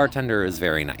 and the bartender is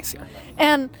very nice here.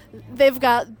 And they've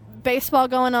got baseball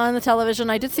going on the television.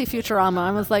 I did see Futurama.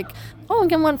 I was like, oh, I'm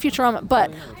going to want Futurama.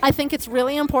 But I think it's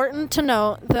really important to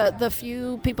know that the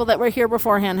few people that were here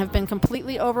beforehand have been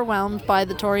completely overwhelmed by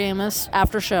the Tori Amos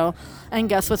after show. And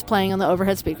guess what's playing on the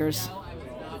overhead speakers?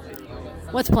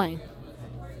 What's playing?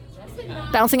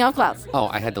 Bouncing Off Clouds. Oh,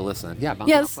 I had to listen. Yeah, Bouncing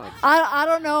Yes. Off Clouds. I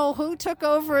don't know who took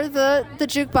over the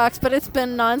jukebox, but it's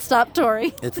been nonstop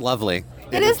Tori. It's lovely.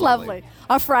 It is lovely.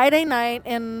 A Friday night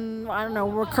in, I don't know,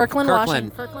 we're Kirkland,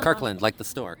 Washington. Kirkland, like the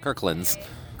store. Kirkland's.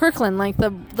 Kirkland, like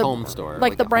the home store.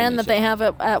 Like the a brand home that they have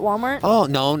at Walmart. Oh,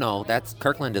 no. That's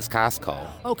Kirkland is Costco.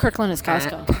 Oh, Kirkland is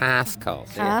Costco. Costco.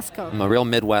 See? Costco. I'm a real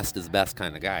Midwest is best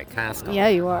kind of guy. Costco. Yeah,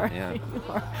 you are. Yeah. You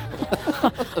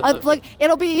are. Look,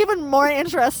 it'll be even more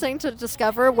interesting to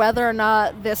discover whether or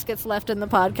not this gets left in the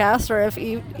podcast or if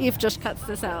Eve just cuts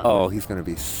this out. Oh, he's going to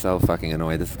be so fucking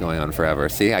annoyed. This is going on forever.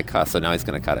 See, I cuss, so now he's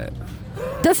going to cut it.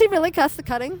 Does he really cuss the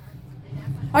cutting?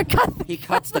 Or cut the He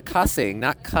cuts the cussing,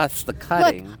 not cuss the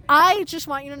cutting. Look, I just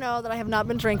want you to know that I have not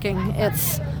been drinking.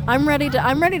 I'm ready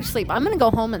to sleep. I'm going to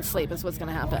go home and sleep is what's going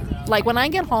to happen. Like when I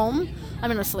get home, I'm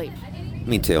going to sleep.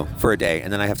 Me too, for a day,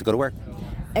 and then I have to go to work.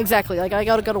 Exactly. Like I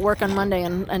got to go to work on Monday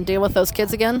and deal with those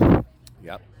kids again.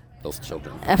 Yep, those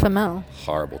children. FML.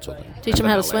 Horrible children. Teach them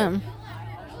how to FMLA. swim.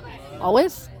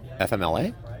 Always?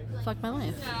 FMLA? Fuck my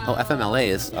life. Oh, FMLA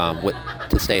is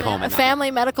to stay home. And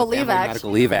Family Medical Leave Family Act. Medical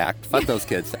Leave Act. Fuck those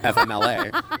kids. FMLA.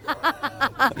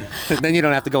 Then you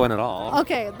don't have to go in at all.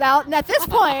 Okay, now at this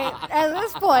point,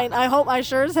 I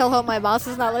sure as hell hope my boss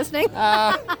is not listening. No,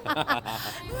 I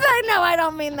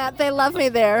don't mean that. They love me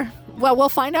there. Well, we'll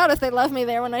find out if they love me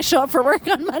there when I show up for work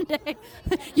on Monday.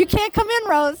 You can't come in,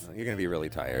 Rose. You're going to be really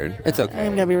tired. It's okay.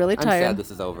 I'm going to be really tired. I'm sad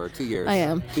this is over. 2 years. I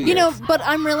am. 2 You know, years. but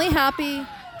I'm really happy.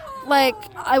 Like,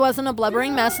 I wasn't a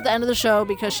blubbering mess at the end of the show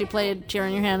because she played Tear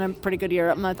in Your Hand a pretty good year.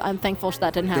 I'm thankful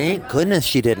that didn't happen. Thank goodness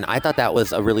she didn't. I thought that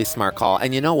was a really smart call.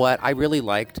 And you know what? I really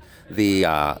liked the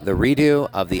redo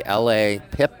of the LA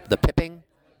pipping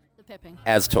The pipping.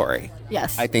 as Tori.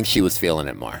 Yes. I think she was feeling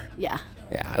it more. Yeah.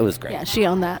 Yeah, it was great. Yeah, she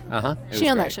owned that. Uh-huh. She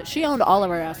owned that shit. She owned all of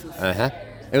our asses. Uh-huh.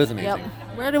 It was amazing. Yep.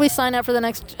 Where do we sign up for the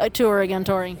next tour again,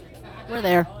 Tori? We're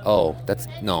there. Oh,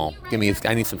 no. I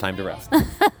need some time to rest.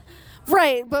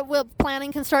 Right, but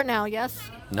planning can start now, yes?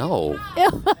 No.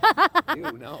 Ew.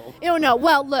 Ew, no. Ew, no.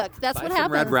 Well, look, that's Buy what some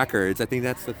happens. Red Records. I think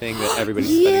that's the thing that everybody's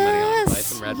spending money on. Buy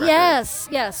some Red Records.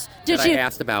 Yes. That I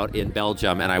asked about in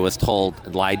Belgium, and I was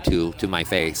lied to my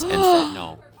face, and said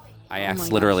no. I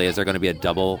asked literally, is there going to be a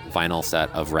double vinyl set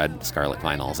of Red Scarlet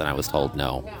vinyls? And I was told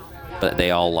no. But they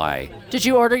all lie. Did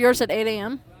you order yours at 8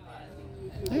 a.m.?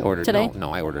 I ordered today?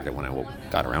 No, I ordered it when I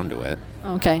got around to it.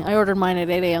 Okay, I ordered mine at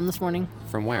 8 a.m. this morning.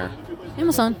 From where?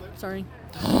 Amazon. Sorry.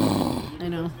 I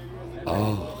know.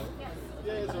 Oh.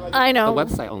 I know. The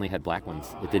website only had black ones.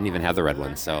 It didn't even have the red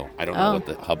ones, so I don't know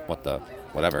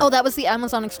whatever. Oh, that was the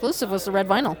Amazon exclusive, was the red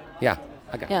vinyl. Yeah,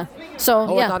 I got it. Yeah. So,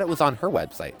 Oh, yeah. I thought it was on her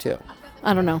website, too.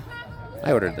 I don't know.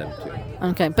 I ordered them, too.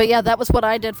 Okay, but yeah, that was what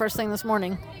I did first thing this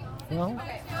morning. Well,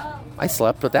 I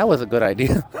slept, but that was a good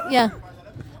idea. Yeah.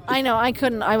 I know, I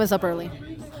couldn't. I was up early.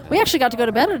 We actually got to go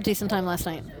to bed at a decent time last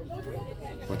night.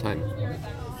 What time?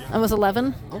 I was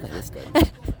 11. Oh, that is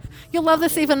good. You'll love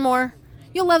this even more.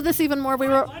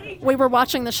 We were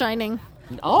watching The Shining.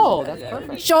 Oh, that's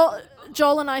perfect.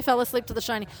 Joel and I fell asleep to The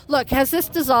Shining. Look, has this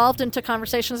dissolved into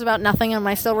conversations about nothing? Am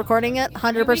I still recording it?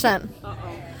 100%. I'm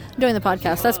doing the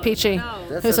podcast. That's Peachy.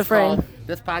 Who's afraid?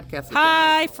 This podcast is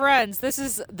Hi, friends. This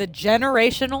is the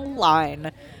Generational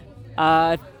Line,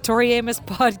 Tori Amos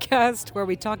podcast where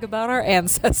we talk about our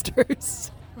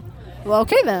ancestors. Well,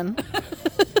 okay then.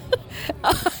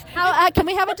 Can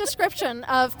we have a description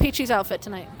of Peachy's outfit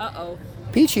tonight? Uh-oh.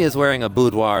 Peachy is wearing a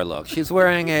boudoir look. She's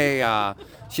wearing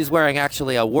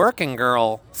actually a working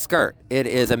girl skirt. It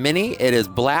is a mini. It is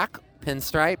black and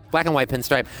white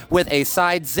pinstripe with a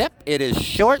side zip. It is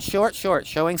short,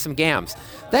 showing some gams.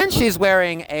 Then she's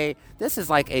wearing this is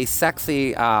like a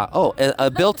sexy,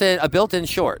 a built-in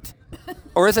short.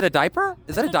 Or is it a diaper?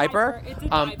 Is it a diaper?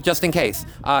 Just in case.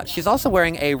 She's also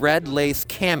wearing a red lace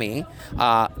cami.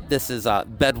 This is a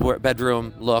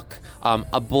bedroom look.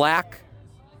 A black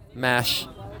mesh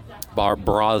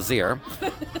brassiere.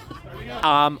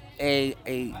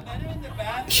 A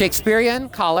Shakespearean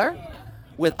collar.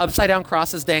 with upside-down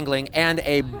crosses dangling and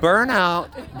a burnout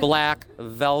black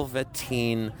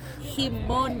velveteen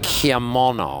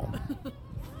kimono.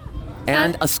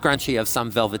 And a scrunchie of some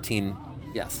velveteen,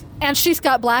 yes. And she's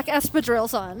got black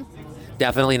espadrilles on.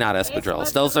 Definitely not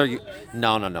espadrilles. Those are,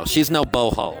 no. She's no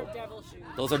boho.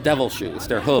 Those are devil shoes.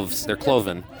 They're hooves. They're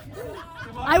cloven.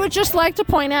 I would just like to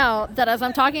point out that as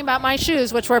I'm talking about my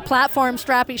shoes, which were platform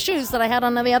strappy shoes that I had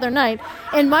on the other night,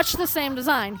 in much the same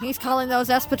design, he's calling those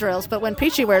espadrilles, but when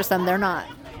Peachy wears them, they're not.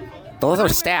 Those are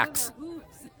stacks.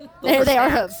 They are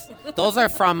hooves. Those are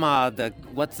from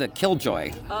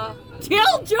Killjoy?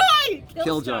 Killjoy!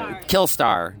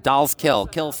 Killstar. Dolls Kill.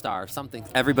 Killstar. Something.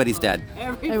 Everybody's dead.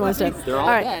 Everyone's dead. They're all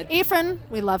right. Ephraim,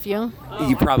 we love you.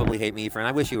 You probably hate me, Ephraim.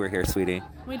 I wish you were here, sweetie.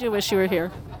 We do wish you were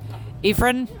here.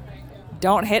 Ephraim,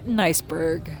 don't hit an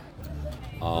iceberg.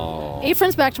 Oh.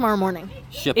 Ephraim's back tomorrow morning.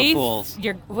 Ship of fools.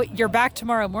 You're back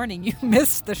tomorrow morning. You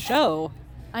missed the show.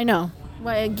 I know.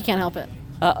 Well, you can't help it.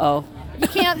 Uh-oh.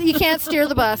 You can't steer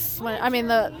the bus.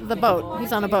 The boat.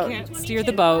 He's on a boat. Can't steer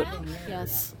the boat.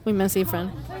 Yes. We miss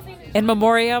Ephraim. In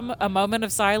memoriam, a moment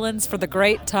of silence for the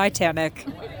great Titanic.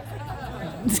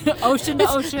 Ocean to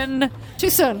ocean.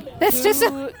 Too soon. It's too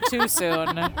soon. Too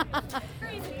soon.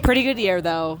 Pretty good year,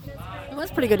 though. It was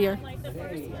a pretty good year.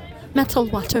 Metal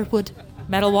water wood.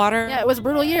 Metal water? Yeah, it was a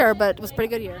brutal year, but it was a pretty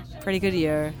good year. Pretty good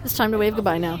year. It's time to wave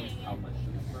goodbye now.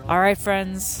 All right,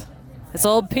 friends. It's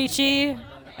old Peachy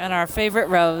and our favorite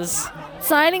Rose.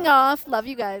 Signing off. Love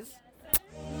you guys.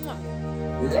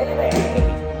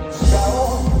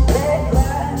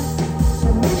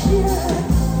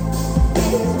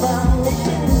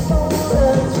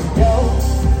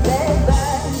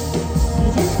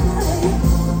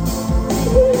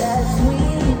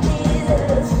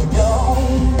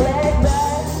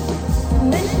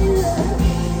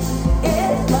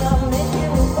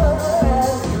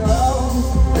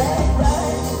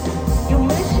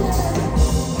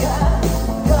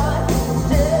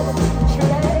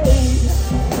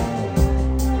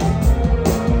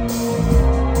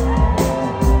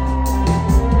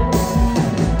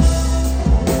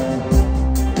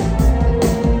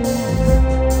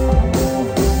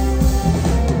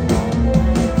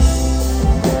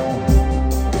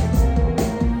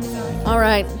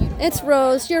 It's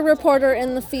Rose, your reporter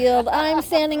in the field. I'm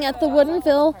standing at the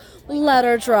Woodinville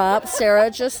letter drop.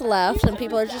 Sarah just left, and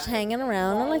people are just hanging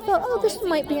around. And I thought, oh, this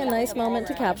might be a nice moment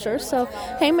to capture. So,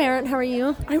 hey, Merritt, how are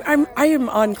you? I am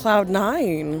on cloud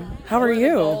 9. How are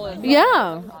you?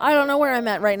 Yeah, I don't know where I'm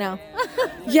at right now.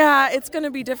 Yeah, it's going to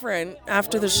be different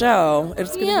after the show.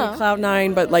 It's going to be cloud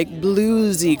 9, but like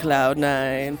bluesy cloud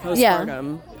 9,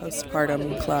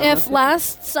 postpartum cloud. If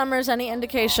last summer's any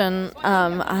indication,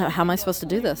 how am I supposed to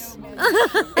do this?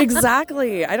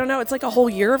 Exactly. I don't know. It's like a whole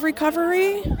year of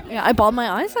recovery. Yeah, I bawled my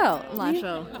eyes out last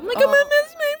show. I'm like, I'm going to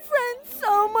miss my friends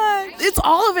so much. It's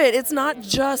all of it. It's not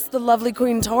just the lovely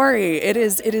Queen Tori. It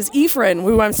is Ephraim,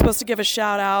 who I'm supposed to give a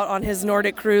shout out on his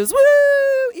Nordic cruise.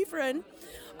 Woo! Ephraim.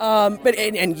 But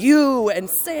you and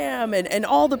Sam and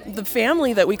all the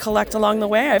family that we collect along the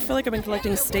way. I feel like I've been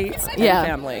collecting states and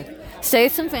family.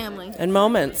 States and family. And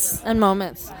moments.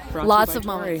 Lots of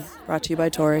moments. Brought to you by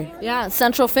Tori. Yeah,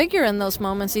 central figure in those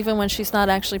moments, even when she's not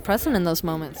actually present in those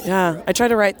moments. Yeah, I try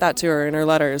to write that to her in her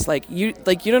letters. You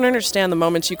don't understand the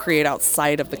moments you create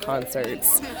outside of the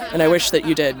concerts. And I wish that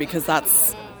you did, because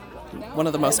that's one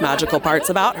of the most magical parts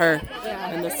about her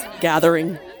and this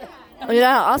gathering.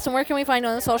 Yeah, awesome. Where can we find you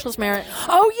on the socials, Merritt?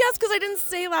 Oh, yes, because I didn't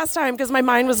say last time because my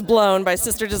mind was blown by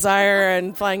Sister Desire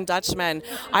and Flying Dutchman.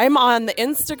 I'm on the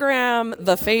Instagram,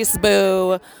 the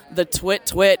Facebook, the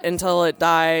Twit until it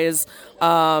dies,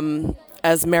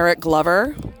 as Merritt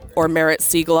Glover or Merritt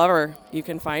C. Glover. You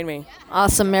can find me.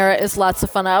 Awesome. Merritt is lots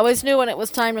of fun. I always knew when it was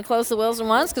time to close the Wheels and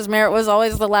Wands because Merritt was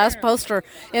always the last poster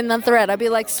in the thread. I'd be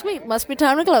like, sweet, must be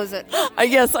time to close it.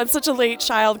 Yes, I'm such a late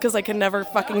child because I can never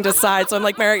fucking decide. So I'm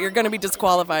like, Merritt, you're going to be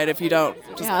disqualified if you don't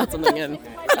just put something in.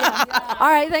 All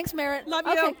right. Thanks, Merritt. Love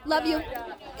you. Okay, love you.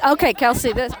 Okay,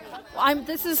 Kelsey, this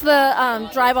is the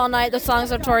Drive All Night, the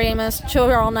Songs of Tori Amos, Chill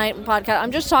Here All Night podcast.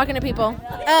 I'm just talking to people.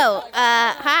 Oh,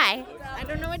 hi. I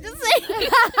don't know what to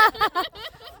say.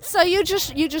 So you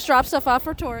just dropped stuff off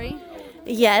for Tori?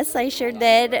 Yes, I sure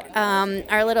did.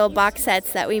 Our little box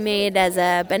sets that we made as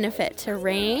a benefit to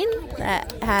Rain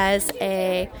that has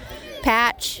a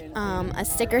patch, a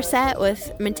sticker set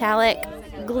with metallic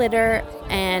glitter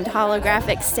and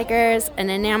holographic stickers,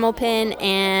 an enamel pin,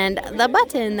 and the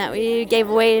button that we gave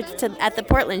away at the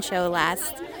Portland show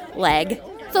last leg.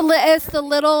 It's the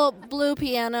little blue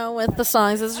piano with the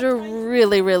songs. It's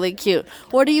really, really cute.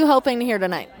 What are you hoping to hear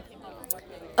tonight?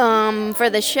 For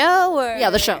the show? Or, Yeah,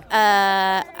 the show.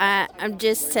 I'm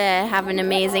just to have an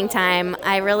amazing time.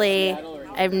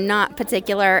 I'm not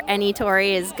particular. Any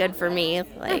Tori is good for me.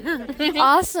 Like,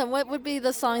 Awesome. What would be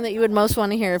the song that you would most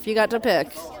want to hear if you got to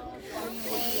pick?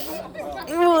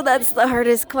 oh, that's the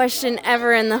hardest question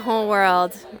ever in the whole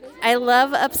world. I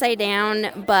love Upside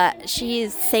Down, but she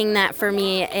sang that for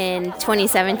me in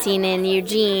 2017 in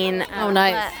Eugene. Oh,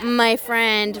 nice. But my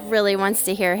friend really wants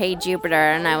to hear Hey Jupiter,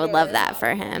 and I would love that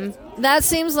for him. That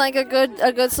seems like a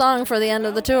good song for the end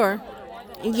of the tour.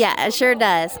 Yeah, it sure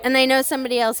does. And I know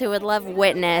somebody else who would love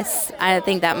Witness. I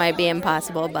think that might be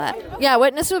impossible, but... Yeah,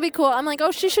 Witness would be cool. I'm like, oh,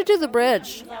 she should do the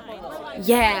bridge.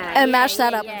 Yeah. And mash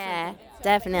that up. Yeah,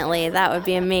 definitely. That would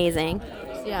be amazing.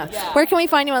 Yeah. Where can we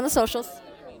find you on the socials?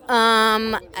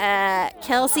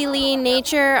 Kelsey Lee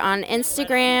Nature on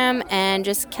Instagram and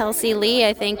just Kelsey Lee,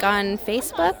 I think, on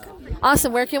Facebook.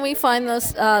 Awesome. Where can we find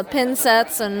those pin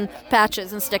sets and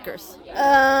patches and stickers?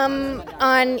 On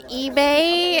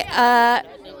eBay.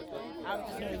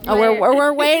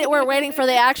 We're waiting for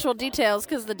the actual details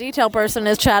because the detail person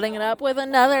is chatting it up with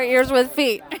another Ears with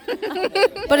Feet.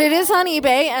 But it is on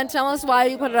eBay, and tell us why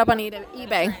you put it up on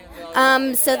eBay.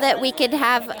 So that we could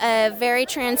have a very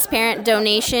transparent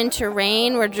donation to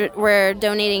Rain. We're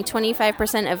donating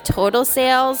 25% of total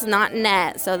sales, not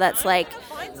net. So that's like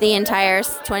the entire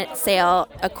sale.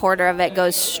 A quarter of it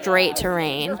goes straight to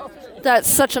Rain. That's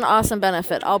such an awesome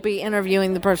benefit. I'll be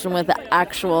interviewing the person with the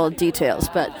actual details,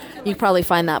 but you probably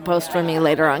find that post from me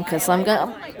later on because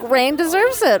Rain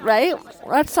deserves it, right?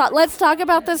 Let's talk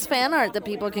about this fan art that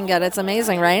people can get. It's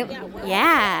amazing, right?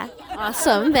 Yeah.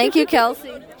 Awesome. Thank you,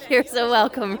 Kelsey. You're so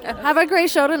welcome. Have a great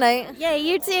show tonight. Yeah,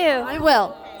 you too. I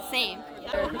will. Same.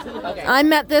 I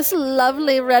met this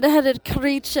lovely redheaded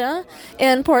creature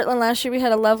in Portland last year. We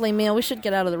had a lovely meal. We should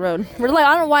get out of the road. I don't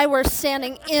know why we're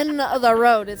standing in the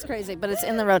road. It's crazy, but it's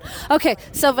in the road. Okay,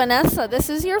 so Vanessa, this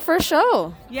is your first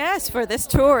show. Yes, for this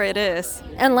tour it is.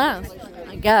 And last,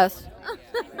 I guess.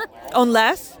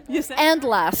 Unless, you said? And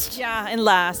last. Yeah, and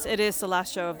last. It is the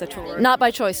last show of the tour. Not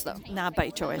by choice, though. Not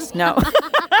by choice, no.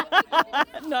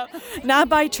 No, not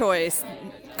by choice.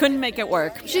 Couldn't make it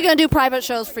work. She's going to do private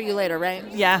shows for you later, right?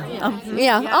 Yeah.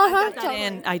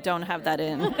 I don't have that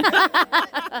in.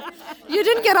 You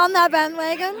didn't get on that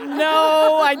bandwagon?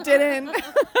 No, I didn't.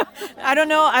 I don't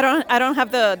know. I don't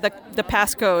have the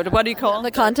passcode. What do you call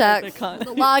the contact? The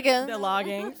login. The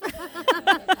logging.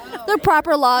 The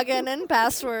proper login and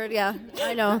password. Yeah,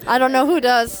 I know. I don't know who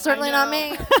does. Certainly not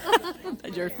me.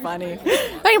 You're funny.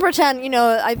 I can pretend.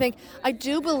 I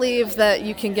do believe that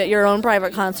you can get your own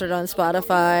private concert on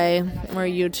Spotify or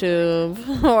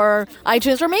YouTube or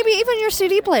iTunes or maybe even your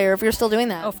CD player if you're still doing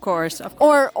that. Of course.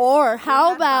 Or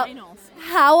how about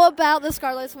the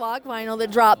Scarlet's Walk vinyl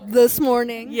that dropped this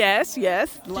morning? Yes.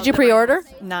 Did you pre-order?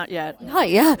 Not yet. Not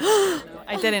yet.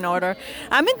 I didn't order.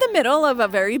 I'm in the middle of a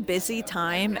very busy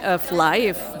time of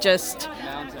life. Just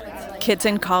kids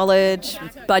in college,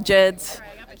 budgets,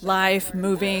 life,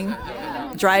 moving,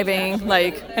 driving,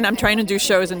 and I'm trying to do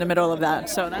shows in the middle of that.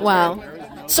 So that's wow. Weird.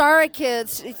 Sorry,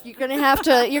 kids. You're gonna have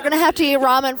to eat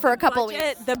ramen for a couple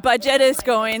weeks. The budget is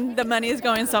going. The money is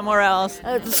going somewhere else.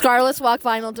 The Scarlet's Walk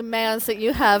vinyl demands that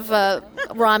you have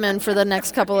ramen for the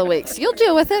next couple of weeks. You'll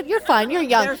deal with it. You're fine. You're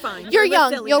young. They're fine. You're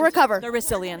young. Resilient. You'll recover. They're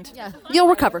resilient. Yeah, you'll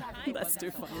recover. That's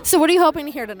too funny. So, what are you hoping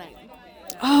to hear tonight?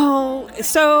 Oh,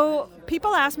 so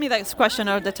people ask me this question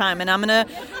all the time, and I'm gonna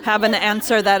have an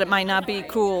answer that it might not be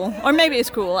cool, or maybe it's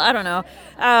cool. I don't know.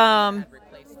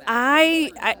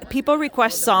 People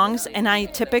request songs, and I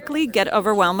typically get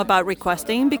overwhelmed about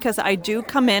requesting because I do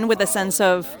come in with a sense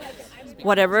of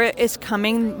whatever is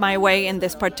coming my way in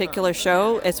this particular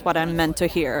show is what I'm meant to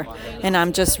hear, and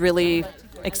I'm just really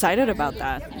excited about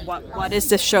that. What is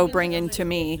this show bringing to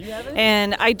me?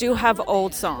 And I do have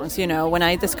old songs. When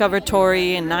I discovered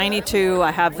Tori in '92,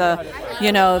 I have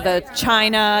the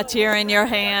China, Tear in Your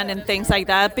Hand, and things like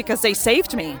that because they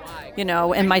saved me,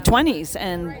 in my 20s,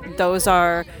 and those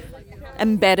are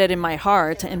embedded in my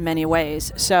heart in many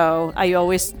ways. So I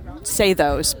always say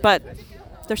those, but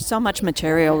there's so much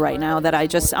material right now that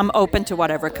I'm open to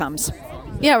whatever comes.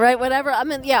 Yeah, right. Whatever.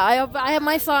 I have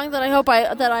my song that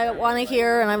I want to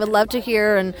hear and I would love to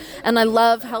hear, and I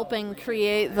love helping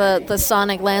create the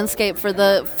sonic landscape for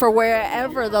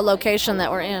wherever the location that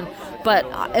we're in. But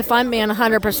if I'm being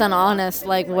 100% honest,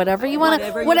 whatever you want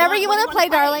to play,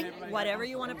 darling. Whatever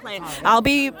you want to play. I'll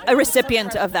be a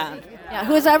recipient of that. Yeah.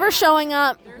 Who's ever showing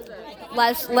up?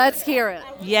 Let's hear it.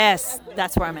 Yes,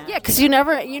 that's where I'm at. Yeah, because you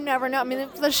never know. I mean,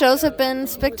 the shows have been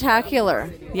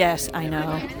spectacular. Yes, I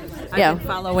know. I've been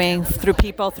following through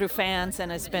fans,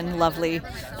 and it's been lovely.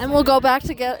 And we'll go back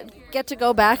to get to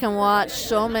go back and watch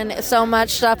so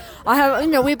much stuff. I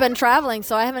have, we've been traveling,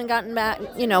 so I haven't gotten back.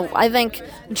 I think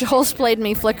Joel's played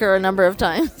me Flickr a number of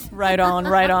times. Right on,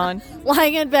 right on.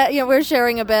 Lying in bed, we're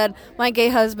sharing a bed. My gay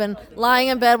husband lying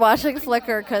in bed watching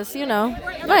Flickr because,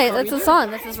 right, that's a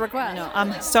song. That's his request.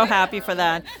 I'm so happy for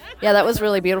that. Yeah, that was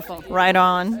really beautiful. Right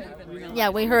on. Yeah,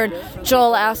 we heard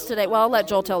Joel ask today. Well, I'll let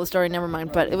Joel tell the story. Never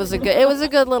mind. But it was a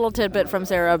good little tidbit from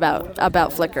Sarah about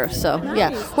Flickr. So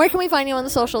yeah, where can we find you on the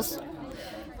socials?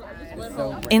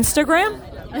 Instagram.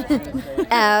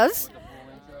 As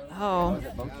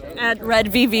at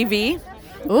Red VVV.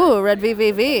 Ooh, Red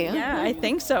VVV. Yeah, I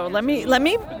think so. Let me.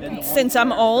 Since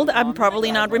I'm old, I'm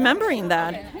probably not remembering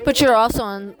that. But you're also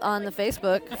on the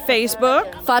Facebook.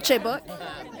 Facebook. Face Book.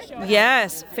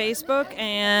 Yes, Facebook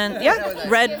and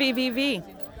Red VVV.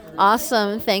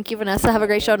 Awesome. Thank you, Vanessa. Have a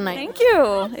great show tonight. Thank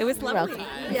you. It was lovely.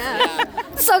 Yeah.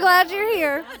 So glad you're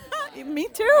here. Me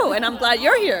too, and I'm glad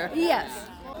you're here. Yes.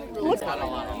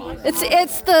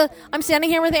 I'm standing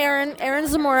here with Aaron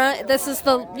Zamora. This is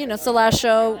it's the last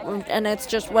show, and it's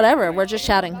just whatever. We're just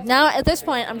chatting. Now, at this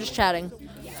point, I'm just chatting.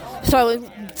 So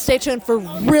stay tuned for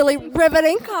really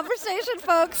riveting conversation,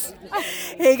 folks.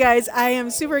 Hey, guys. I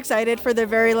am super excited for the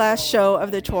very last show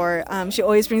of the tour. She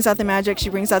always brings out the magic. She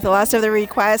brings out the last of the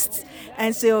requests.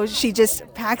 And so she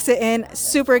just packs it in.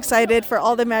 Super excited for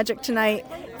all the magic tonight.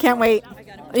 Can't wait.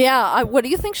 Yeah. What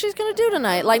do you think she's going to do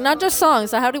tonight? Like, not just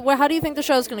songs. How do you think the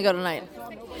show's going to go tonight?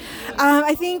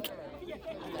 I think,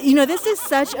 this is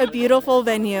such a beautiful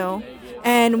venue.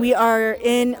 And we are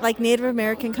in Native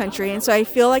American country. And so I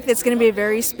feel like it's going to be a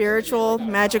very spiritual,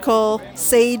 magical,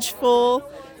 sageful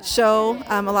show.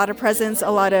 A lot of presence,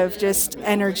 a lot of just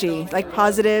energy,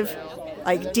 positive,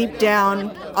 deep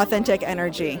down, authentic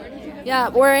energy. Yeah,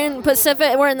 we're in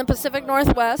the Pacific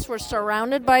Northwest. We're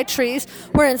surrounded by trees.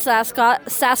 We're in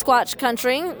Sasquatch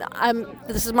country.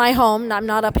 This is my home. I'm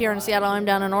not up here in Seattle. I'm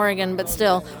down in Oregon, but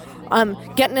still, I'm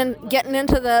getting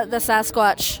into the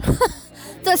Sasquatch.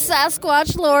 The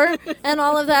Sasquatch lore and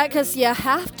all of that, because you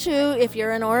have to if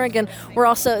you're in Oregon.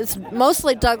 It's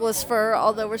mostly Douglas fir,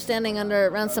 although we're standing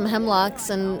around some hemlocks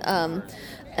and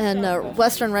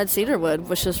western red cedar wood,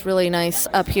 which is really nice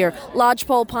up here.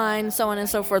 Lodgepole pine, so on and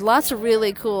so forth. Lots of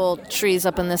really cool trees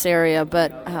up in this area,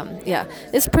 but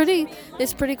it's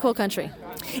pretty cool country.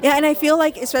 Yeah, and I feel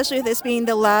like, especially with this being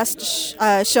the last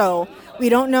show, we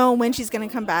don't know when she's going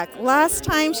to come back. Last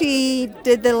time she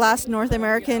did the last North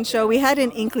American show, we had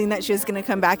an inkling that she was going to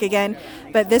come back again.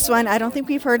 But this one, I don't think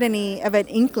we've heard any of an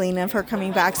inkling of her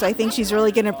coming back. So I think she's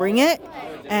really going to bring it,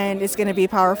 and it's going to be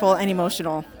powerful and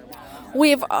emotional.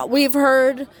 We've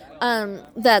heard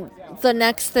that the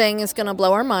next thing is going to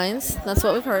blow our minds. That's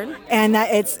what we've heard. And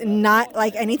that it's not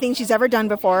like anything she's ever done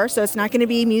before. So it's not going to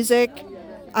be music.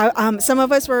 Some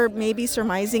of us were maybe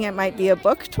surmising it might be a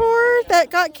book tour that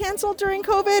got canceled during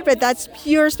COVID, but that's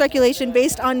pure speculation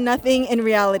based on nothing in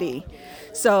reality.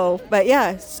 So, but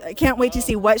yeah, I can't wait to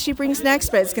see what she brings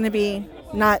next, but it's going to be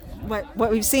not what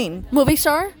we've seen. Movie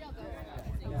star?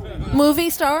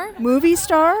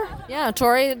 Yeah,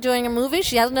 Tori doing a movie.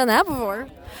 She hasn't done that before.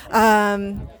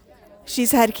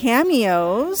 She's had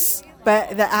cameos,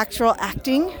 but the actual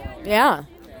acting. Yeah.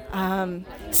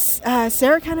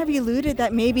 Sarah kind of alluded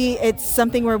that maybe it's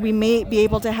something where we may be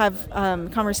able to have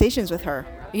conversations with her.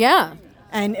 Yeah.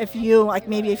 And if you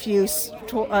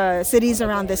cities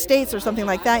around the states or something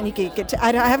like that, and you could get to,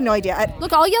 I have no idea.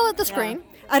 Look, I'll yell at the screen.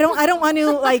 I don't want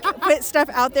to put stuff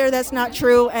out there that's not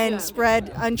true and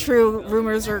spread untrue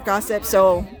rumors or gossip.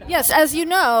 So yes, as you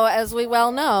know, as we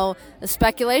well know,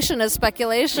 speculation is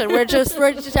speculation. We're just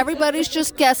everybody's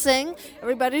just guessing.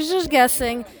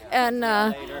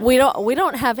 And we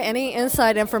don't have any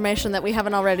inside information that we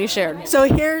haven't already shared. So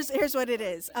here's what it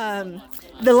is.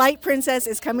 The Light Princess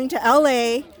is coming to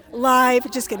LA live.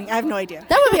 Just kidding. I have no idea.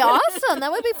 That would be awesome. That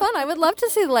would be fun. I would love to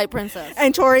see the Light Princess.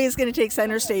 And Tori is going to take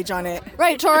center stage on it.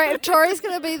 Right. Tori's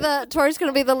going to be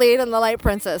the lead in the Light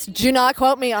Princess. Do not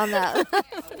quote me on that.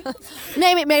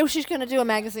 Maybe she's going to do a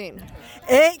magazine.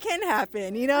 It can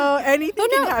happen. Anything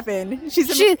can happen.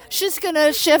 She's going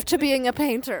to shift to being a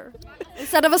painter.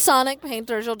 Instead of a sonic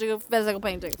painter, she'll do physical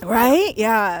painting. Right?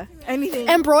 Yeah. Anything.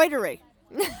 Embroidery.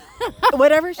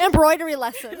 Embroidery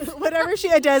lessons. Whatever she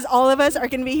does, all of us are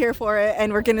going to be here for it,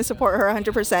 and we're going to support her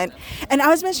 100%. And I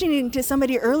was mentioning to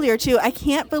somebody earlier, too, I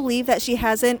can't believe that she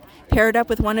hasn't paired up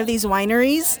with one of these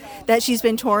wineries that she's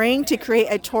been touring to create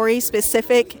a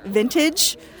Tory-specific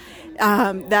vintage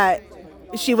that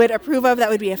she would approve of. That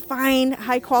would be a fine,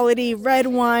 high-quality red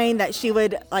wine that she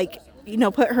would,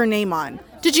 put her name on.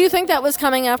 Did you think that was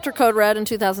coming after Code Red in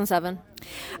 2007?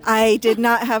 I did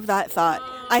not have that thought.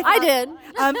 I did.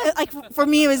 Like for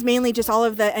me, it was mainly just all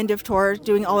of the end of tour,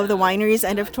 doing all of the wineries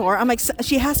end of tour. I'm like,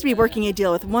 she has to be working a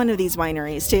deal with one of these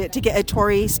wineries to get a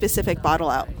Tori specific bottle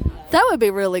out. That would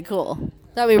be really cool.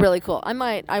 That would be really cool. I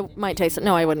might taste it.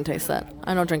 No, I wouldn't taste that.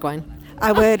 I don't drink wine.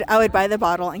 I would buy the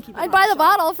bottle and keep it. I'd buy the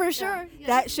bottle for sure.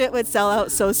 That shit would sell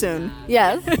out so soon.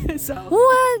 Yes.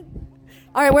 What?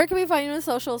 All right, where can we find you on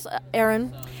socials,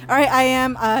 Erin? All right, I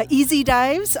am Easy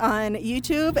Dives on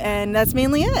YouTube, and that's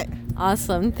mainly it.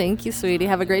 Awesome. Thank you, sweetie.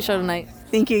 Have a great show tonight.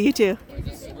 Thank you. You too.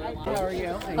 How are you?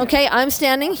 Okay, I'm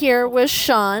standing here with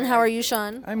Sean. How are you,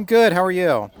 Sean? I'm good. How are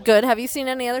you? Good. Have you seen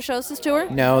any other shows this tour?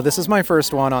 No, this is my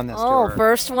first one on this tour. Oh,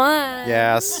 first one.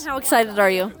 Yes. How excited are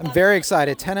you? I'm very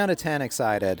excited. 10 out of 10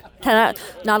 excited. 10 out,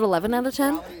 not 11 out of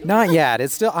 10? Not yet.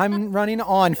 It's still. I'm running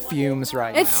on fumes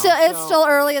right now. It's still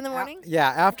early in the morning? Yeah,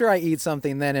 after I eat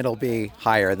something, then it'll be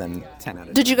higher than 10 out of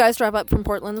 10. Did you guys drive up from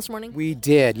Portland this morning? We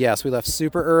did, yes. We left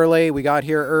super early. We got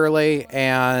here early,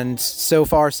 and so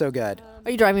far, so good. Are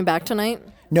you driving back tonight?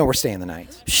 No, we're staying the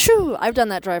night. Shoo! I've done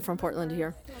that drive from Portland to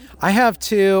here. I have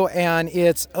too, and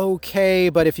it's okay,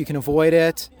 but if you can avoid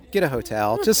it, get a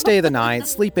hotel. Just stay the night,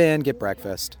 sleep in, get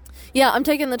breakfast. Yeah, I'm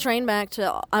taking the train back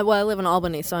to, I live in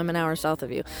Albany, so I'm an hour south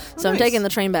of you. So I'm Nice. taking the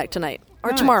train back tonight.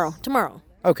 Or Nice. tomorrow.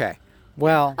 Okay,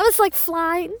 well, I was like,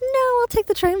 fly? No, I'll take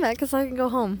the train back because I can go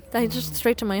home. I just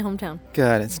straight to my hometown.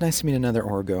 good. It's nice to meet another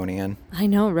Oregonian. I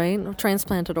know, right? A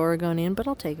transplanted Oregonian, but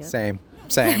I'll take it. Same.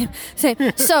 Same.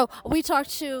 So we talked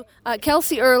to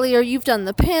Kelsey earlier. You've done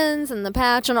the pins and the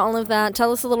patch and all of that.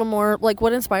 Tell us a little more, like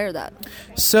what inspired that?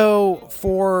 So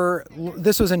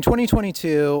this was in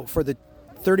 2022 for the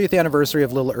 30th anniversary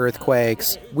of Little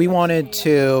Earthquakes. We wanted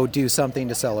to do something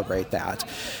to celebrate that.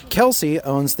 Kelsey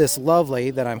owns this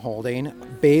lovely, that I'm holding,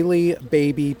 Bailey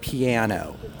Baby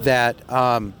piano that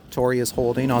Tori is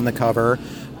holding on the cover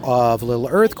of Little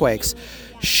Earthquakes.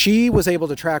 She was able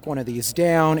to track one of these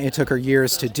down. It took her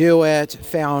years to do it.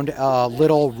 Found a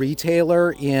little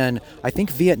retailer in, I think,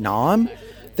 Vietnam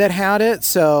that had it.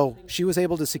 So she was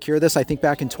able to secure this, I think,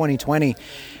 back in 2020.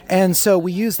 And so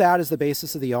we used that as the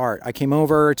basis of the art. I came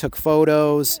over, took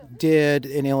photos, did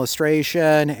an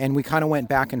illustration, and we kind of went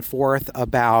back and forth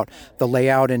about the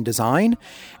layout and design.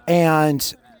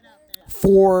 And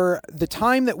for the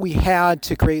time that we had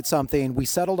to create something, we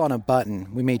settled on a button.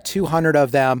 We made 200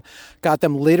 of them, got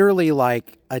them literally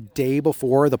like a day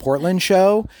before the Portland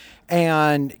show.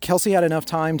 And Kelsey had enough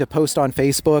time to post on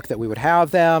Facebook that we would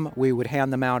have them. We would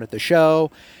hand them out at the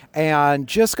show and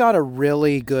just got a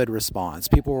really good response.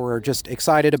 People were just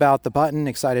excited about the button,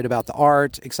 excited about the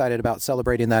art, excited about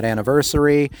celebrating that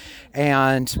anniversary.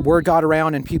 And word got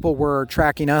around and people were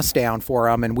tracking us down for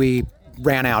them, and we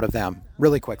ran out of them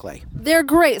really quickly. They're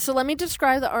great. So let me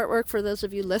describe the artwork for those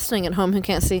of you listening at home who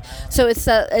can't see. So it's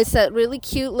that really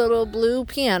cute little blue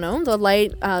piano, the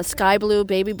light sky blue,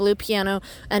 baby blue piano,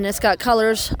 and it's got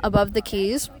colors above the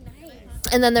keys.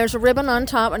 And then there's a ribbon on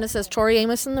top, and it says Tori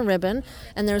Amos in the ribbon.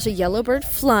 And there's a yellow bird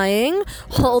flying,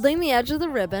 holding the edge of the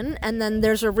ribbon. And then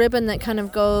there's a ribbon that kind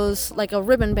of goes, like a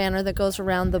ribbon banner that goes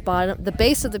around the bottom, the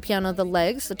base of the piano, the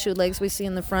legs, the two legs we see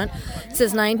in the front. It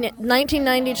says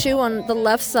 1992 on the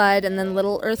left side, and then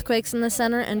Little Earthquakes in the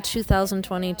center, and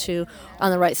 2022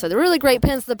 on the right side. They're really great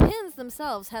pins. The pins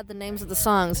themselves had the names of the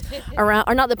songs around,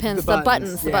 or not the pins, the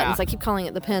buttons. The buttons. I keep calling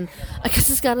it the pin because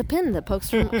it's got a pin that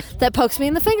pokes me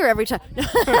in the finger every time.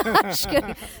 Just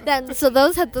kidding. So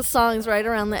those had the songs right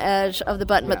around the edge of the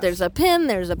button, but there's a pin,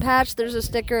 there's a patch, there's a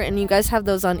sticker, and you guys have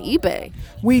those on eBay.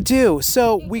 We do.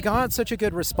 So we got such a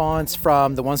good response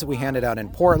from the ones that we handed out in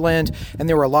Portland, and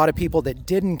there were a lot of people that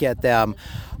didn't get them.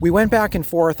 We went back and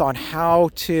forth on how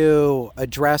to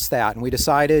address that, and we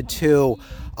decided to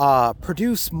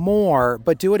produce more,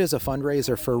 but do it as a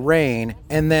fundraiser for RAIN.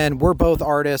 And then we're both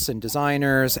artists and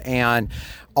designers and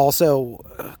also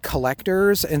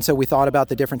collectors, and so we thought about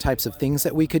the different types of things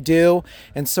that we could do.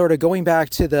 And sort of going back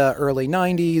to the early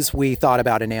 90s, we thought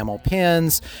about enamel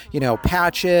pins,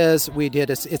 patches. We did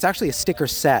it's actually a sticker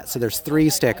set, so there's 3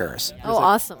 stickers.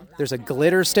 Awesome. There's a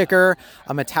glitter sticker,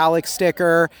 a metallic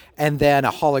sticker, and then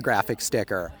a holographic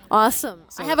sticker. Awesome.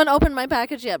 I haven't opened my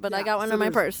package yet, but I got one in my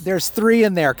purse. There's 3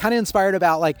 in there, kind of inspired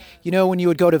about when you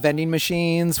would go to vending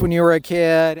machines when you were a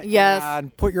kid. Yes.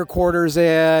 And put your quarters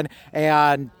in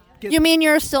and... You mean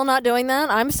you're still not doing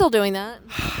that? I'm still doing that.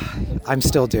 I'm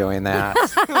still doing that.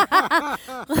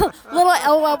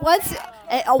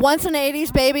 Once an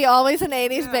 80s baby, always an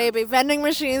 80s baby. Vending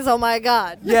machines, oh my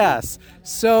God. Yes.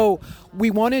 So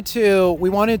we wanted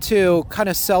to kind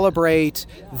of celebrate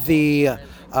the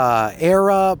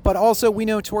era, but also we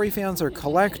know Tori fans are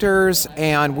collectors,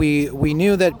 and we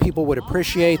knew that people would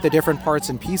appreciate the different parts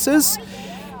and pieces.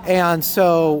 And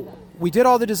so we did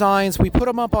all the designs. We put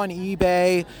them up on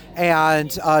eBay, and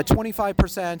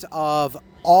 25% of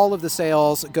all of the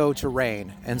sales go to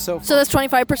Rain. And so that's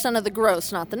 25% of the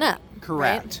gross, not the net.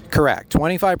 Correct. Correct.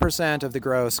 25% of the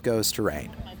gross goes to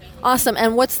Rain. Awesome.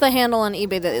 And what's the handle on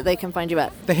eBay that they can find you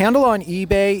at? The handle on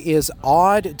eBay is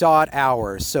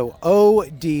odd.hours. So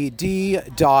odd.hours,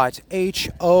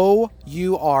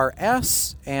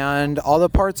 and all the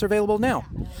parts are available now.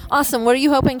 Awesome. What are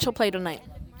you hoping she'll play tonight?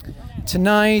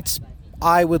 Tonight,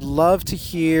 I would love to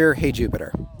hear Hey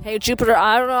Jupiter. Hey Jupiter,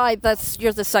 I don't know.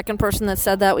 You're the second person that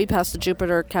said that. We passed the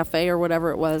Jupiter Cafe or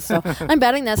whatever it was. So I'm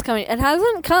betting that's coming. It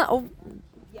hasn't come. Oh.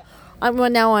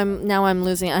 Now I'm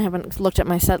losing. I haven't looked at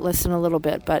my set list in a little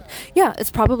bit, but yeah,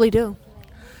 it's probably due.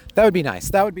 That would be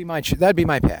nice. That'd be my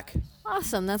pick.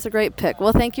 Awesome. That's a great pick.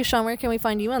 Well, thank you, Sean. Where can we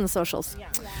find you on the socials?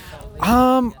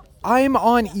 I'm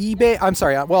on eBay. I'm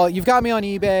sorry. Well, you've got me on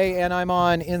eBay, and I'm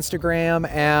on Instagram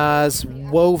as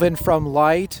Woven from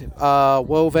Light,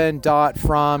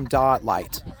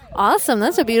 woven.from.light. Awesome.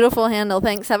 That's a beautiful handle.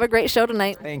 Thanks. Have a great show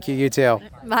tonight. Thank you. You too.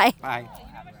 Bye. Bye.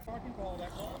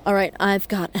 All right, I've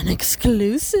got an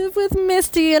exclusive with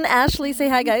Misty and Ashley. Say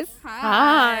hi, guys.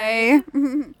 Hi.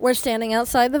 We're standing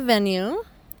outside the venue.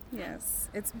 Yes,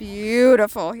 it's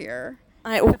beautiful here.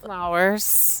 The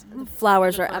flowers. The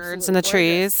flowers are birds absolutely and the gorgeous.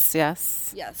 trees.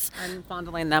 Yes. Yes. I'm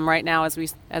fondling them right now as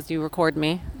you record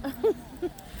me.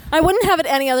 I wouldn't have it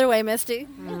any other way, Misty.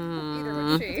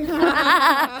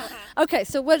 Okay,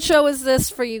 so what show is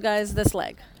this for you guys, this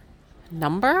leg?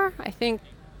 Number? I think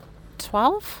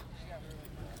 12?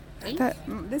 I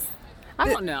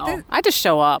don't know. I just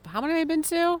show up. How many have I been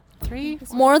to? 3?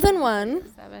 More than one.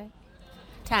 7.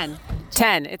 10.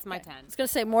 10. It's my 10. I was going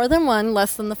to say more than one,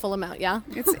 less than the full amount, yeah?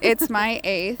 It's my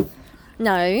 8th.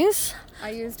 Nice.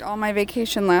 I used all my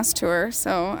vacation last tour,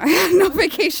 so I had no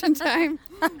vacation time.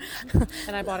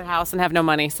 And I bought a house and have no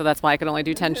money, so that's why I could only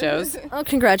do 10 shows. Oh,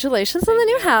 congratulations on the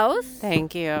new house.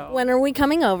 Thank you. When are we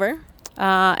coming over?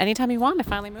 Anytime you want. I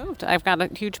finally moved. I've got a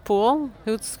huge pool.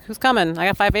 Who's coming? I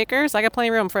got 5 acres. I got plenty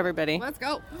of room for everybody. Let's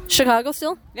go. Chicago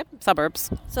still? Yep. Suburbs.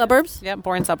 Suburbs? Yep.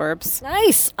 Boring suburbs.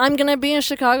 Nice. I'm going to be in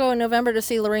Chicago in November to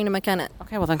see Lorena McKenna.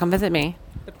 Okay, well then come visit me.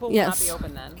 The pool will not be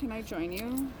open then. Can I join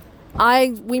you?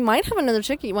 We might have another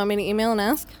ticket. You want me to email and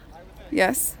ask?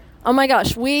 Yes. Oh my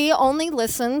gosh. We only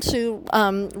listen to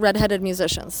redheaded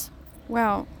musicians.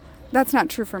 Well, that's not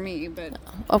true for me, but...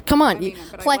 Oh, come on.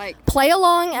 Play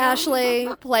along, No. Ashley.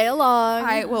 Play along.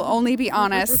 I will only be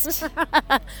honest.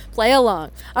 Play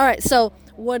along. All right, so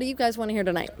what do you guys want to hear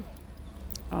tonight?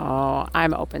 Oh,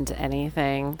 I'm open to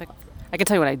anything. I can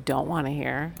tell you what I don't want to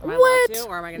hear. Am I What? allowed to,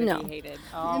 or am I going to No. be hated?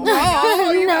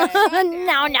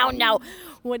 No.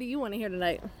 What do you want to hear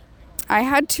tonight? I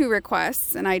had 2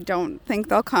 requests, and I don't think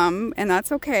they'll come, and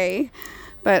that's okay.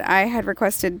 But I had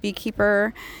requested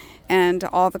Beekeeper, and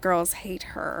All the Girls Hate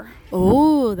Her.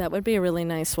 Oh, that would be a really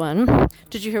nice one.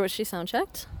 Did you hear what she sound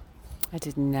checked? I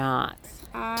did not.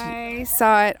 I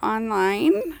saw it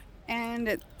online, and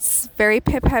it's very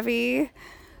pip heavy,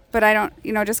 but I don't,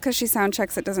 just because she sound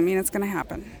checks it doesn't mean it's going to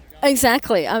happen.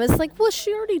 Exactly. I was like, well,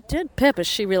 she already did Pip. Is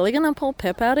she really going to pull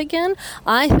Pip out again?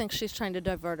 I think she's trying to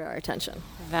divert our attention.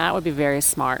 That would be very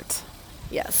smart.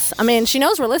 Yes. I mean, she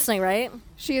knows we're listening, right?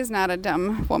 She is not a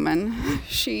dumb woman.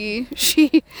 She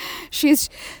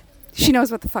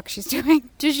knows what the fuck she's doing.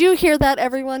 Did you hear that,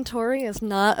 everyone? Tori is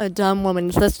not a dumb woman.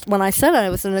 That's, when I said it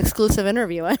was an exclusive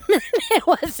interview, I meant it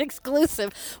was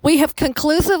exclusive. We have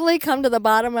conclusively come to the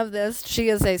bottom of this. She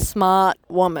is a smart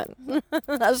woman.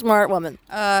 A smart woman.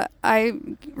 I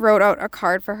wrote out a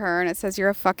card for her, and it says, "You're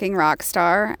a fucking rock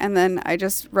star." And then I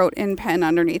just wrote in pen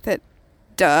underneath it,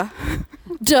 "Duh."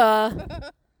 Duh.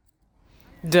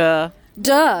 Duh.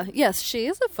 Duh. Yes, she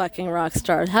is a fucking rock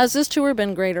star. Has this tour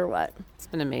been great or what? It's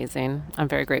been amazing. I'm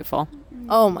very grateful.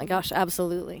 Oh my gosh,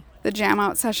 absolutely. The jam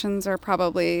out sessions are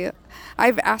probably,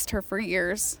 I've asked her for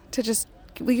years to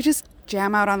will you just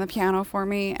jam out on the piano for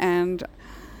me? And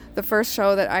the first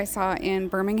show that I saw in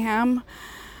Birmingham,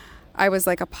 I was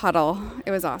like a puddle.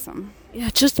 It was awesome. Yeah,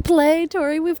 just play,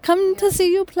 Tori. We've come to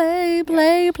see you play.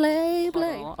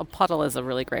 A puddle is a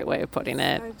really great way of putting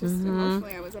it.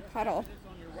 Emotionally, I was a puddle.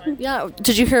 Yeah.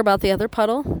 Did you hear about the other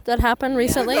puddle that happened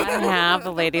recently? I have.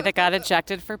 The lady that got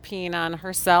ejected for peeing on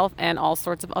herself and all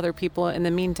sorts of other people in the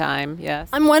meantime. Yes.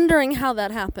 I'm wondering how that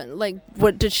happened. Like,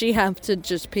 what did she have to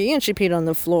just pee and she peed on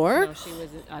the floor? No, she was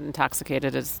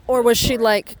intoxicated. Or was she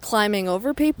like climbing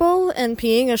over people and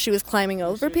peeing as she was climbing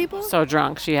over people? So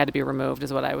drunk, she had to be removed,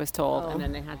 is what I was told. And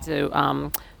then they had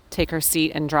to take her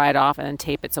seat and dry it off and then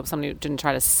tape it so somebody didn't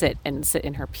try to sit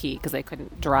in her pee because they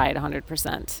couldn't dry it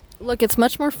 100%. Look, it's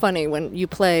much more funny when you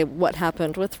play What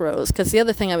Happened with Rose, because the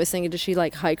other thing I was thinking, does she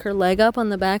like hike her leg up on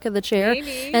the back of the chair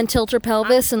and tilt her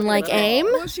pelvis and like aim?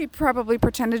 Well, she probably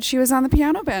pretended she was on the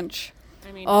piano bench.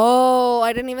 Oh,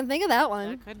 I didn't even think of that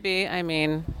one. Could be. I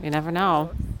mean, you never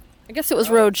know. I guess it was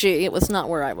row G. It was not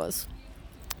where I was.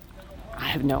 I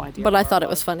have no idea. But I thought it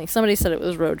was funny. Somebody said it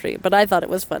was row G, but I thought it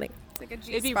was funny. Like a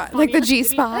G spot. Like the G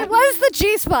spot. It was the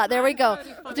G spot. There we go.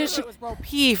 It was row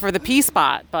P for the P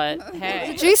spot, but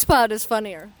hey. The G spot is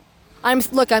funnier. I'm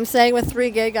saying with 3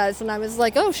 gay guys, and I was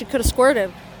like, oh, she could have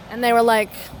squirted. And they were like,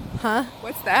 huh?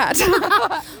 What's that?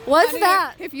 What's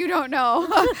that? If you don't know,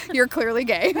 you're clearly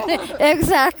gay.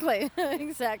 Exactly.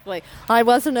 Exactly. I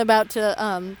wasn't about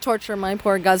to torture my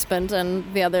poor husband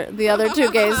and the other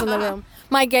 2 gays in the room.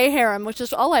 My gay harem, which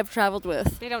is all I've traveled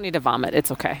with. They don't need to vomit.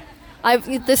 It's okay.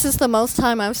 This is the most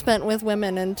time I've spent with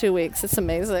women in 2 weeks. It's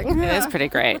amazing. It is pretty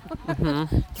great.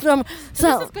 Mm-hmm. So this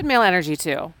is good male energy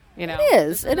too. You know, it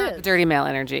is. It is dirty male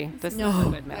energy. This is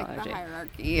good male energy. The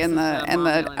hierarchy and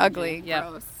the ugly,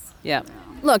 gross. Yeah.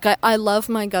 Look, I love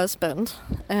my husband,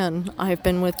 and I've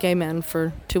been with gay men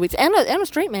for 2 weeks, and a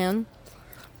straight man.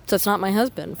 So it's not my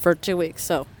husband for 2 weeks.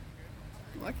 So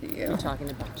lucky you. I'm talking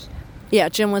about. Yeah,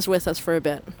 Jim was with us for a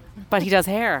bit. But he does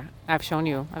hair. I've shown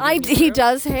you. He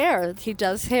does hair. He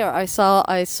does hair. I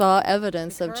saw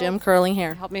evidence of Jim curling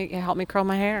hair. Help me curl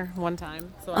my hair one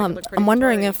time. So I can look pretty I'm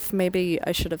wondering Tory. if maybe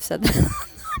I should have said that.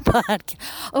 But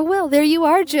oh well, there you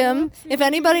are, Jim. If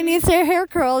anybody needs their hair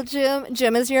curled,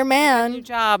 Jim is your man. New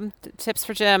job. Tips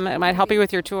for Jim. It might help you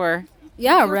with your tour.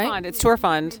 Yeah, Tour right. Fund. It's tour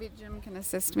fund. Maybe Jim can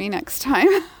assist me next time.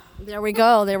 There we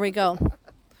go. There we go.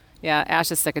 Yeah,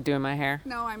 Ash is sick of doing my hair.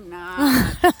 No, I'm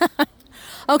not.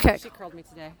 Okay. She curled me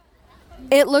today.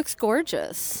 It looks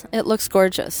gorgeous. It looks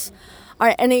gorgeous. All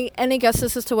right. Any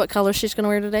guesses as to what color she's going to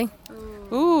wear today?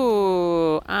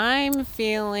 Ooh, I'm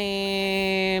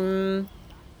feeling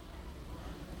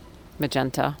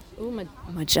magenta. Ooh,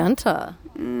 magenta.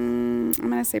 I'm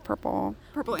gonna say purple.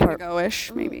 Purple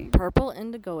indigo-ish, maybe. Purple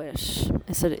indigo-ish.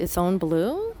 Is it its own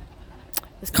blue?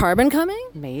 Is Carbon coming?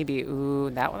 Maybe.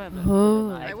 Ooh, that one.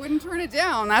 Ooh. I wouldn't turn it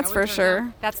down. That's for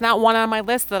sure. That's not one on my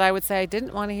list that I would say I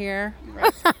didn't want to hear.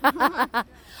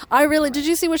 Did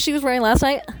you see what she was wearing last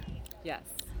night? Yes.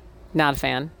 Not a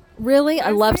fan. Really?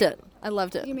 I loved it. I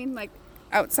loved it. You mean like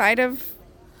outside of?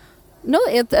 No,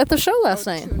 at the show last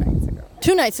night.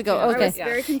 2 nights ago. Yeah, okay. I was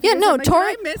very confused. Yeah, no, I'm like,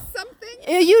 Tori. Did I miss something?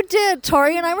 Yeah, you did.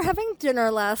 Tori and I were having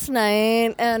dinner last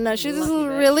night, and she has this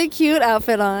really cute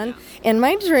outfit on. In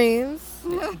my dreams.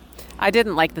 I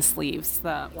didn't like the sleeves,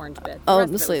 the orange bit. Oh, rest the of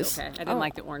it was sleeves. Okay. I didn't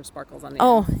like the orange sparkles on the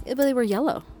Oh, end. but they were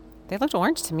yellow. They looked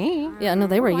orange to me. Yeah, no,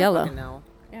 they were yellow. No.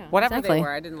 Yeah, Whatever exactly. they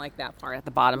were, I didn't like that part at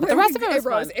the bottom. But the rest of it was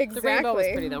fun. Exactly. The rainbow was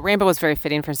pretty, though. Rainbow was very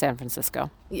fitting for San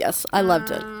Francisco. Yes, I loved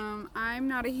it. I'm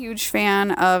not a huge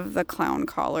fan of the clown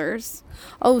collars.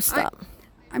 Oh, stop.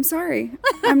 I'm sorry.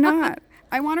 I'm not.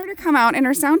 I want her to come out in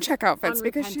her sound check outfits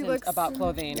because she looks about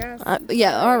clothing. Yes.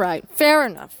 Yeah, all right. Fair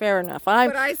enough.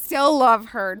 But I still love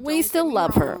her. We still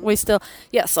love her.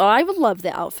 So I would love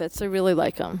the outfits. I really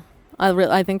like them.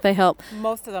 I think they help.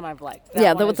 Most of them I've liked.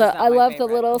 I love the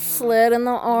little slit in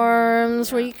the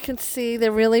arms where you can see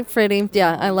they're really pretty.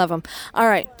 Yeah, I love them. All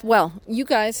right. Well, you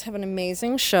guys have an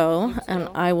amazing show, and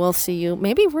I will see you.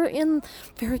 Maybe we're in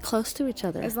very close to each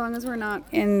other. As long as we're not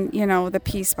in, the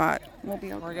P spot, we'll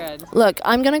be okay. We're good. Look,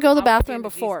 I'm going to go to the bathroom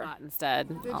before. G-spot instead.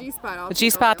 The G spot. The G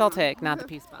spot I'll take, not the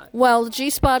P spot. Well, the G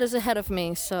spot is ahead of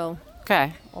me, so.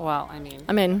 Okay. Well, I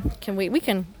mean, can we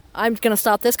can. I'm going to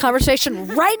stop this conversation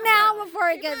right now before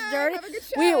it gets dirty.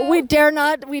 We dare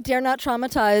not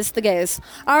traumatize the gays.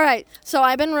 All right. So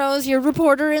I've been Rose, your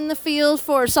reporter in the field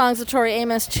for Songs of Tori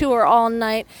Amos Tour All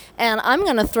Night, and I'm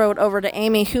going to throw it over to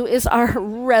Amy, who is our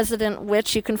resident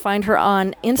witch. You can find her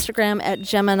on Instagram at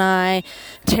Gemini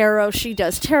Tarot. She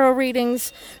does tarot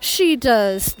readings. She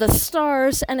does the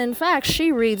stars, and in fact,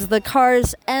 she reads the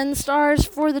cards and stars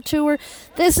for the tour.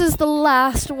 This is the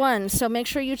last one, so make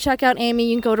sure you check out Amy.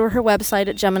 You can go to her website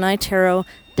at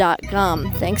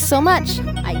geminitarot.com. Thanks so much.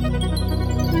 Bye.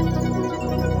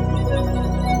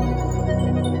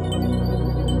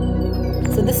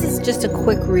 So this is just a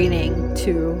quick reading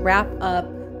to wrap up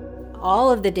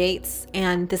all of the dates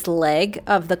and this leg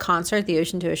of the concert, the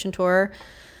Ocean to Ocean tour.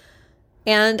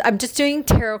 And I'm just doing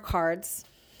tarot cards.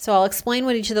 So I'll explain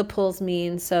what each of the pulls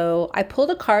mean. So I pulled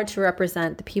a card to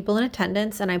represent the people in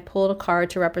attendance, and I pulled a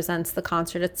card to represent the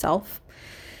concert itself.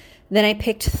 Then I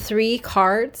picked 3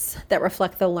 cards that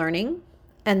reflect the learning,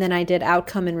 and then I did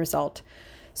outcome and result.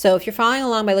 So if you're following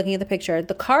along by looking at the picture,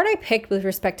 the card I picked with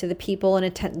respect to the people and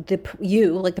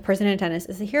like the person in attendance,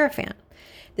 is the Hierophant.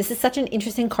 This is such an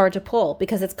interesting card to pull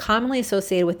because it's commonly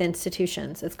associated with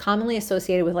institutions. It's commonly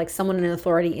associated with like someone in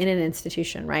authority in an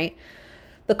institution, right?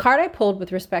 The card I pulled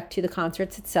with respect to the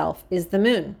concerts itself is the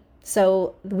Moon.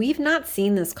 So we've not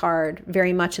seen this card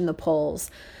very much in the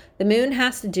polls. The Moon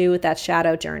has to do with that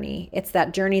shadow journey. It's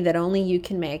that journey that only you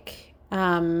can make.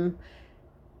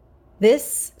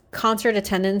 This concert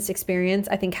attendance experience,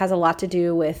 I think, has a lot to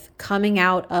do with coming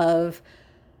out of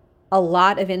a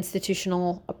lot of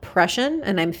institutional oppression,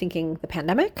 and I'm thinking the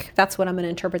pandemic. That's what I'm going to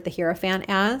interpret the Hierophant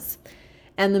as.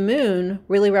 And the Moon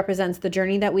really represents the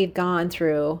journey that we've gone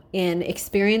through in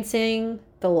experiencing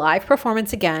the live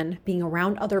performance again, being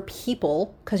around other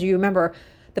people, because you remember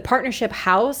the partnership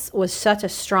house was such a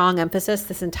strong emphasis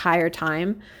this entire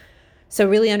time. So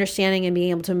really understanding and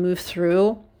being able to move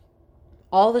through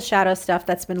all the shadow stuff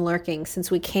that's been lurking since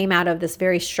we came out of this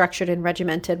very structured and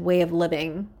regimented way of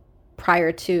living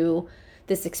prior to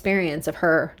this experience of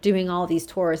her doing all these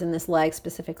tours in this leg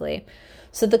specifically.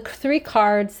 So the 3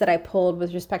 cards that I pulled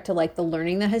with respect to like the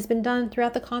learning that has been done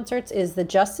throughout the concerts is the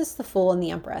Justice, the Fool, and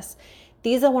the Empress.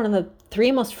 These are one of the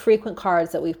 3 most frequent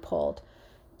cards that we've pulled.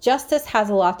 Justice has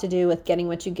a lot to do with getting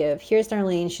what you give. Here's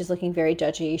Darlene. She's looking very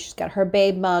judgy. She's got her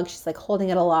babe mug. She's like holding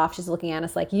it aloft. She's looking at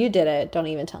us like, you did it. Don't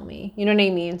even tell me. You know what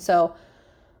I mean? So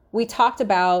we talked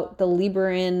about the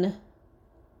Libran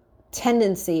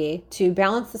tendency to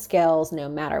balance the scales no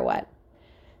matter what.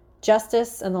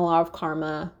 Justice and the law of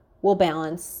karma will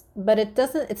balance, but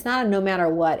it's not a no matter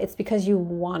what. It's because you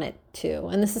want it to.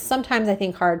 And this is sometimes, I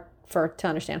think, hard for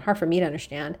me to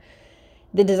understand.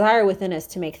 The desire within us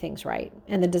to make things right,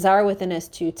 and the desire within us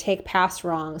to take past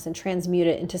wrongs and transmute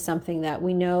it into something that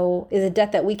we know is a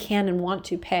debt that we can and want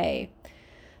to pay.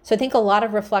 So I think a lot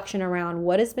of reflection around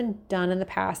what has been done in the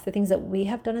past, the things that we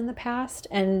have done in the past,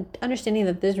 and understanding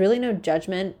that there's really no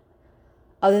judgment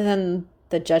other than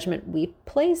the judgment we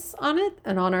place on it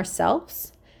and on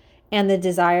ourselves, and the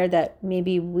desire that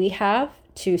maybe we have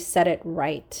to set it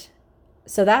right.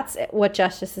 So that's what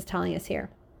Justice is telling us here.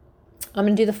 I'm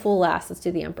going to do the Fool last. Let's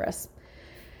do the Empress.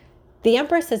 The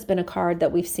Empress has been a card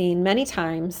that we've seen many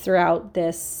times throughout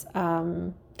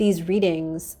these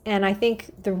readings, and I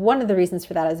think one of the reasons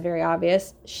for that is very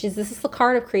obvious. This is the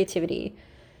card of creativity.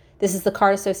 This is the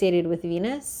card associated with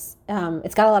Venus.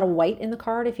 It's got a lot of white in the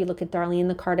card. If you look at Darlene,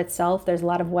 the card itself, there's a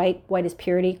lot of white. White is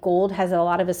purity. Gold has a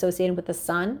lot of associated with the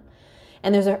sun.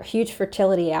 And there's a huge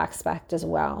fertility aspect as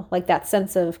well, like that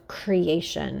sense of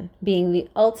creation being the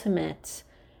ultimate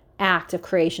act of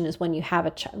creation is when you have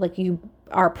a child, like you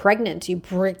are pregnant,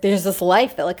 there's this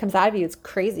life that like comes out of you. It's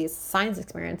crazy. It's a science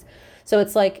experience. So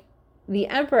it's like the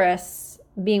Empress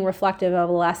being reflective of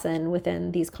a lesson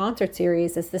within these concert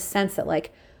series is this sense that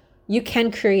like you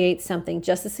can create something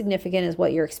just as significant as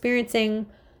what you're experiencing.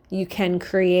 You can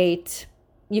create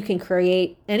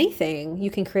anything.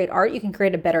 You can create art. You can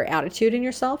create a better attitude in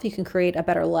yourself. You can create a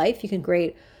better life. You can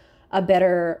create a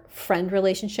better friend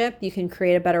relationship. You can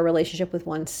create a better relationship with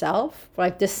oneself.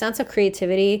 Like this sense of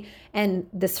creativity and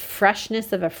this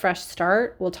freshness of a fresh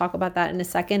start, we'll talk about that in a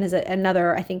second, is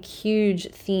another, I think, huge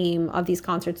theme of these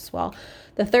concerts as well.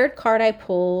 The 3rd card I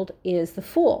pulled is the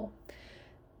Fool.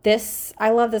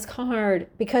 I love this card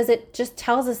because it just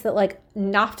tells us that like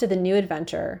off to the new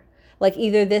adventure. Like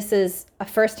either this is a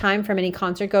first time for many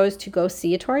concert goers to go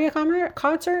see a Toria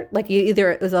concert, like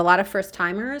either there's a lot of first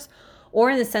timers, or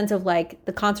in the sense of like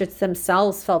the concerts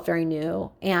themselves felt very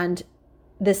new, and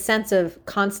this sense of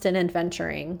constant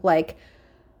adventuring, like,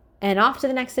 and off to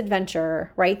the next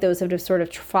adventure, right? Those that have sort of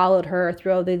followed her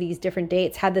through all these different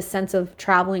dates had this sense of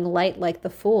traveling light like the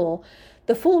Fool.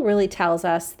 The Fool really tells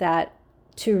us that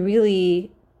to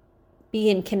really be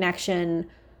in connection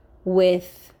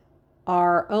with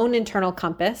our own internal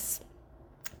compass,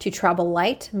 to travel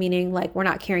light, meaning like we're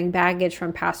not carrying baggage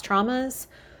from past traumas.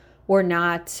 We're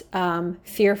not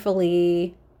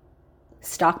fearfully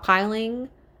stockpiling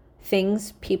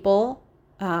things, people,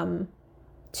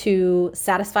 to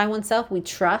satisfy oneself. We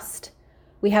trust.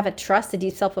 We have a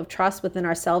deep self of trust within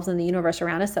ourselves and the universe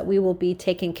around us that we will be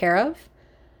taken care of.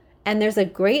 And there's a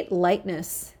great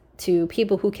lightness to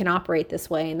people who can operate this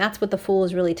way. And that's what the Fool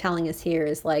is really telling us here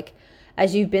is like,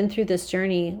 as you've been through this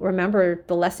journey, remember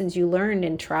the lessons you learned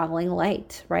in traveling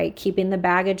light, right? Keeping the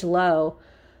baggage low.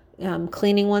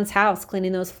 Cleaning one's house,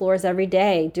 cleaning those floors every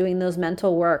day, doing those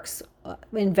mental works,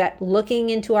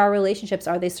 looking into our relationships.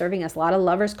 Are they serving us? A lot of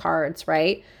lovers cards,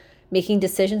 right? Making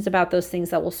decisions about those things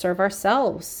that will serve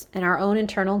ourselves and our own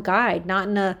internal guide, not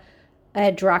in a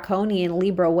a draconian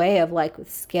Libra way of like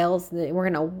with scales, we're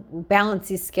going to balance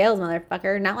these scales,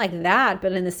 motherfucker. Not like that,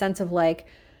 but in the sense of like,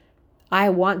 I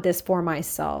want this for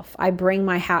myself. I bring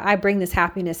this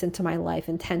happiness into my life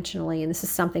intentionally. And this is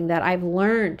something that I've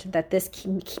learned that this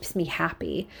keeps me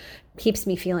happy, keeps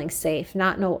me feeling safe,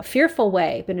 not in a fearful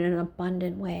way, but in an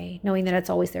abundant way, knowing that it's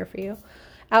always there for you.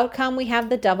 Outcome, we have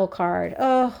the Devil card.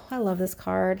 Oh, I love this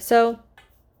card. So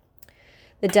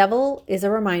the Devil is a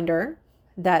reminder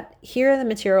that here in the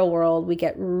material world, we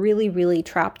get really, really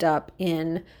trapped up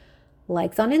in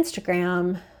likes on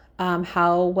Instagram,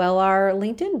 how well our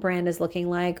LinkedIn brand is looking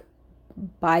like,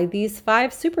 buy these 5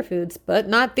 superfoods, but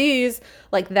not these,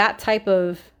 like that type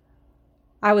of,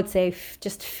 I would say,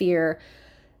 just fear.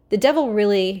 The Devil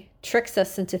really tricks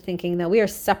us into thinking that we are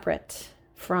separate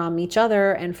from each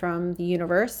other and from the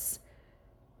universe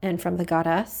and from the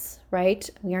goddess, right?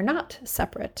 We are not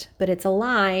separate, but it's a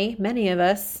lie many of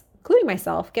us, including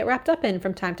myself, get wrapped up in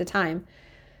from time to time.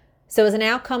 So as an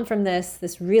outcome from this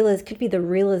could be the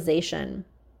realization,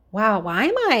 wow, why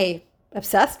am I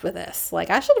obsessed with this? Like,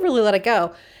 I should really let it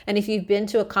go. And if you've been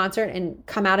to a concert and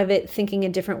come out of it thinking a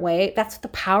different way, that's the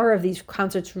power of these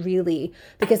concerts really,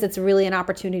 because it's really an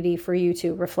opportunity for you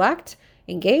to reflect,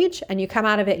 engage, and you come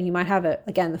out of it and you might have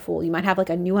the Fool, you might have like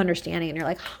a new understanding and you're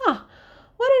like, why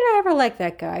did I ever like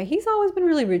that guy? He's always been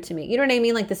really rude to me. You know what I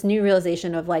mean? Like this new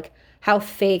realization of like how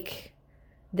fake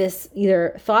this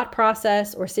either thought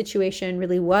process or situation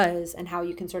really was and how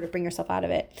you can sort of bring yourself out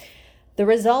of it. The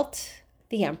result,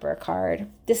 the Emperor card.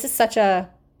 This is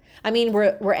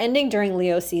we're ending during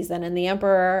Leo season, and the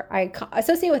Emperor I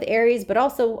associate with Aries, but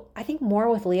also I think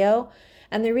more with Leo.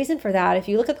 And the reason for that, if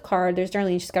you look at the card, there's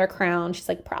Darlene, she's got her crown. She's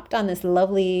like propped on this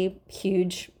lovely,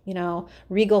 huge,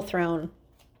 regal throne.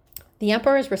 The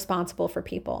Emperor is responsible for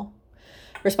people,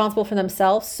 responsible for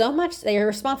themselves so much. They are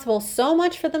responsible so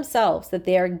much for themselves that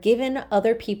they are given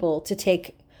other people to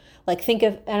take. Like think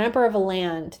of an emperor of a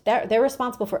land, they're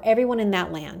responsible for everyone in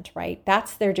that land, right?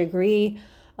 That's their degree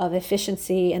of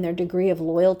efficiency and their degree of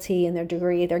loyalty and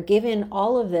they're given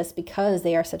all of this because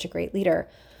they are such a great leader.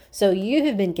 So you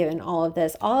have been given all of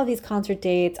this, all of these concert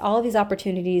dates, all of these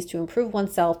opportunities to improve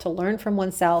oneself, to learn from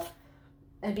oneself.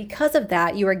 And because of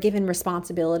that, you are given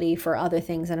responsibility for other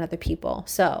things and other people.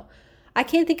 So I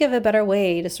can't think of a better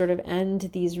way to sort of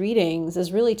end these readings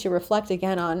is really to reflect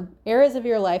again on areas of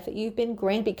your life that you've been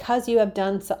granted because you have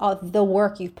done the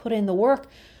work, you've put in the work,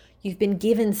 you've been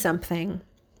given something,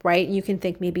 right? You can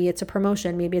think maybe it's a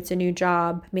promotion, maybe it's a new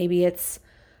job, maybe it's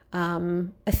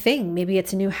a thing, maybe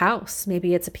it's a new house,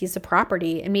 maybe it's a piece of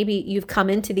property, and maybe you've come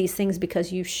into these things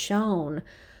because you've shown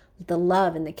the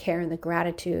love and the care and the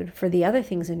gratitude for the other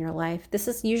things in your life. This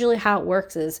is usually how it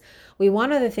works is we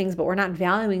want other things, but we're not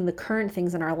valuing the current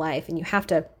things in our life. And you have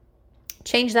to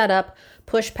change that up,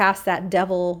 push past that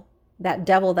devil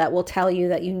that will tell you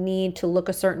that you need to look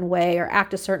a certain way or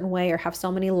act a certain way or have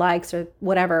so many likes or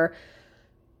whatever.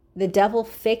 The devil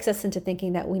fakes us into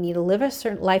thinking that we need to live a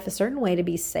certain life a certain way to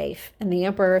be safe. And the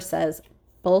Emperor says,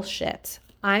 bullshit.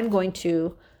 I'm going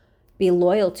to be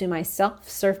loyal to myself,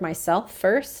 serve myself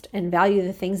first, and value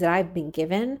the things that I've been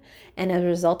given. And as a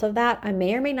result of that, I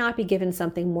may or may not be given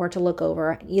something more to look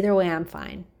over. Either way, I'm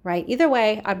fine, right? Either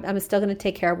way, I'm still going to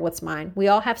take care of what's mine. We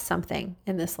all have something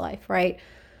in this life, right?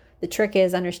 The trick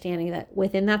is understanding that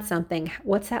within that something,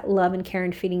 what's that love and care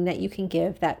and feeding that you can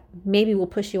give that maybe will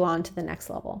push you on to the next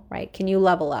level, right? Can you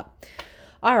level up?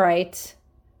 All right,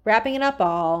 wrapping it up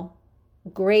all.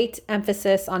 Great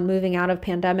emphasis on moving out of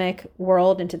pandemic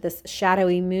world into this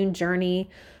shadowy moon journey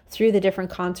through the different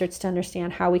concerts to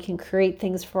understand how we can create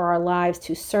things for our lives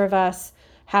to serve us,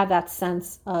 have that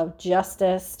sense of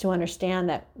justice, to understand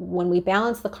that when we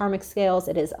balance the karmic scales,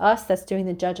 it is us that's doing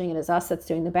the judging, it is us that's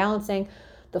doing the balancing.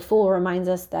 The Fool reminds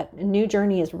us that a new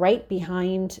journey is right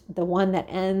behind the one that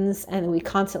ends, and we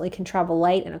constantly can travel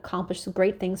light and accomplish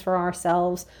great things for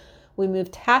ourselves. We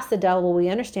move past the devil, we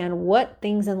understand what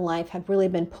things in life have really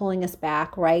been pulling us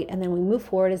back, right? And then we move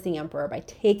forward as the Emperor by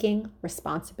taking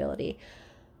responsibility.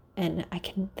 And I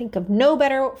can think of no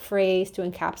better phrase to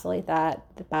encapsulate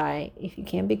that by, if you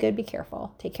can be good, be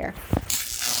careful. Take care.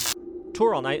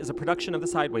 Tour All Night is a production of the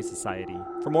Sideways Society.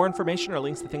 For more information or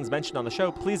links to things mentioned on the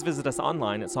show, please visit us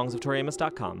online at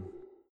songsoftoriamus.com.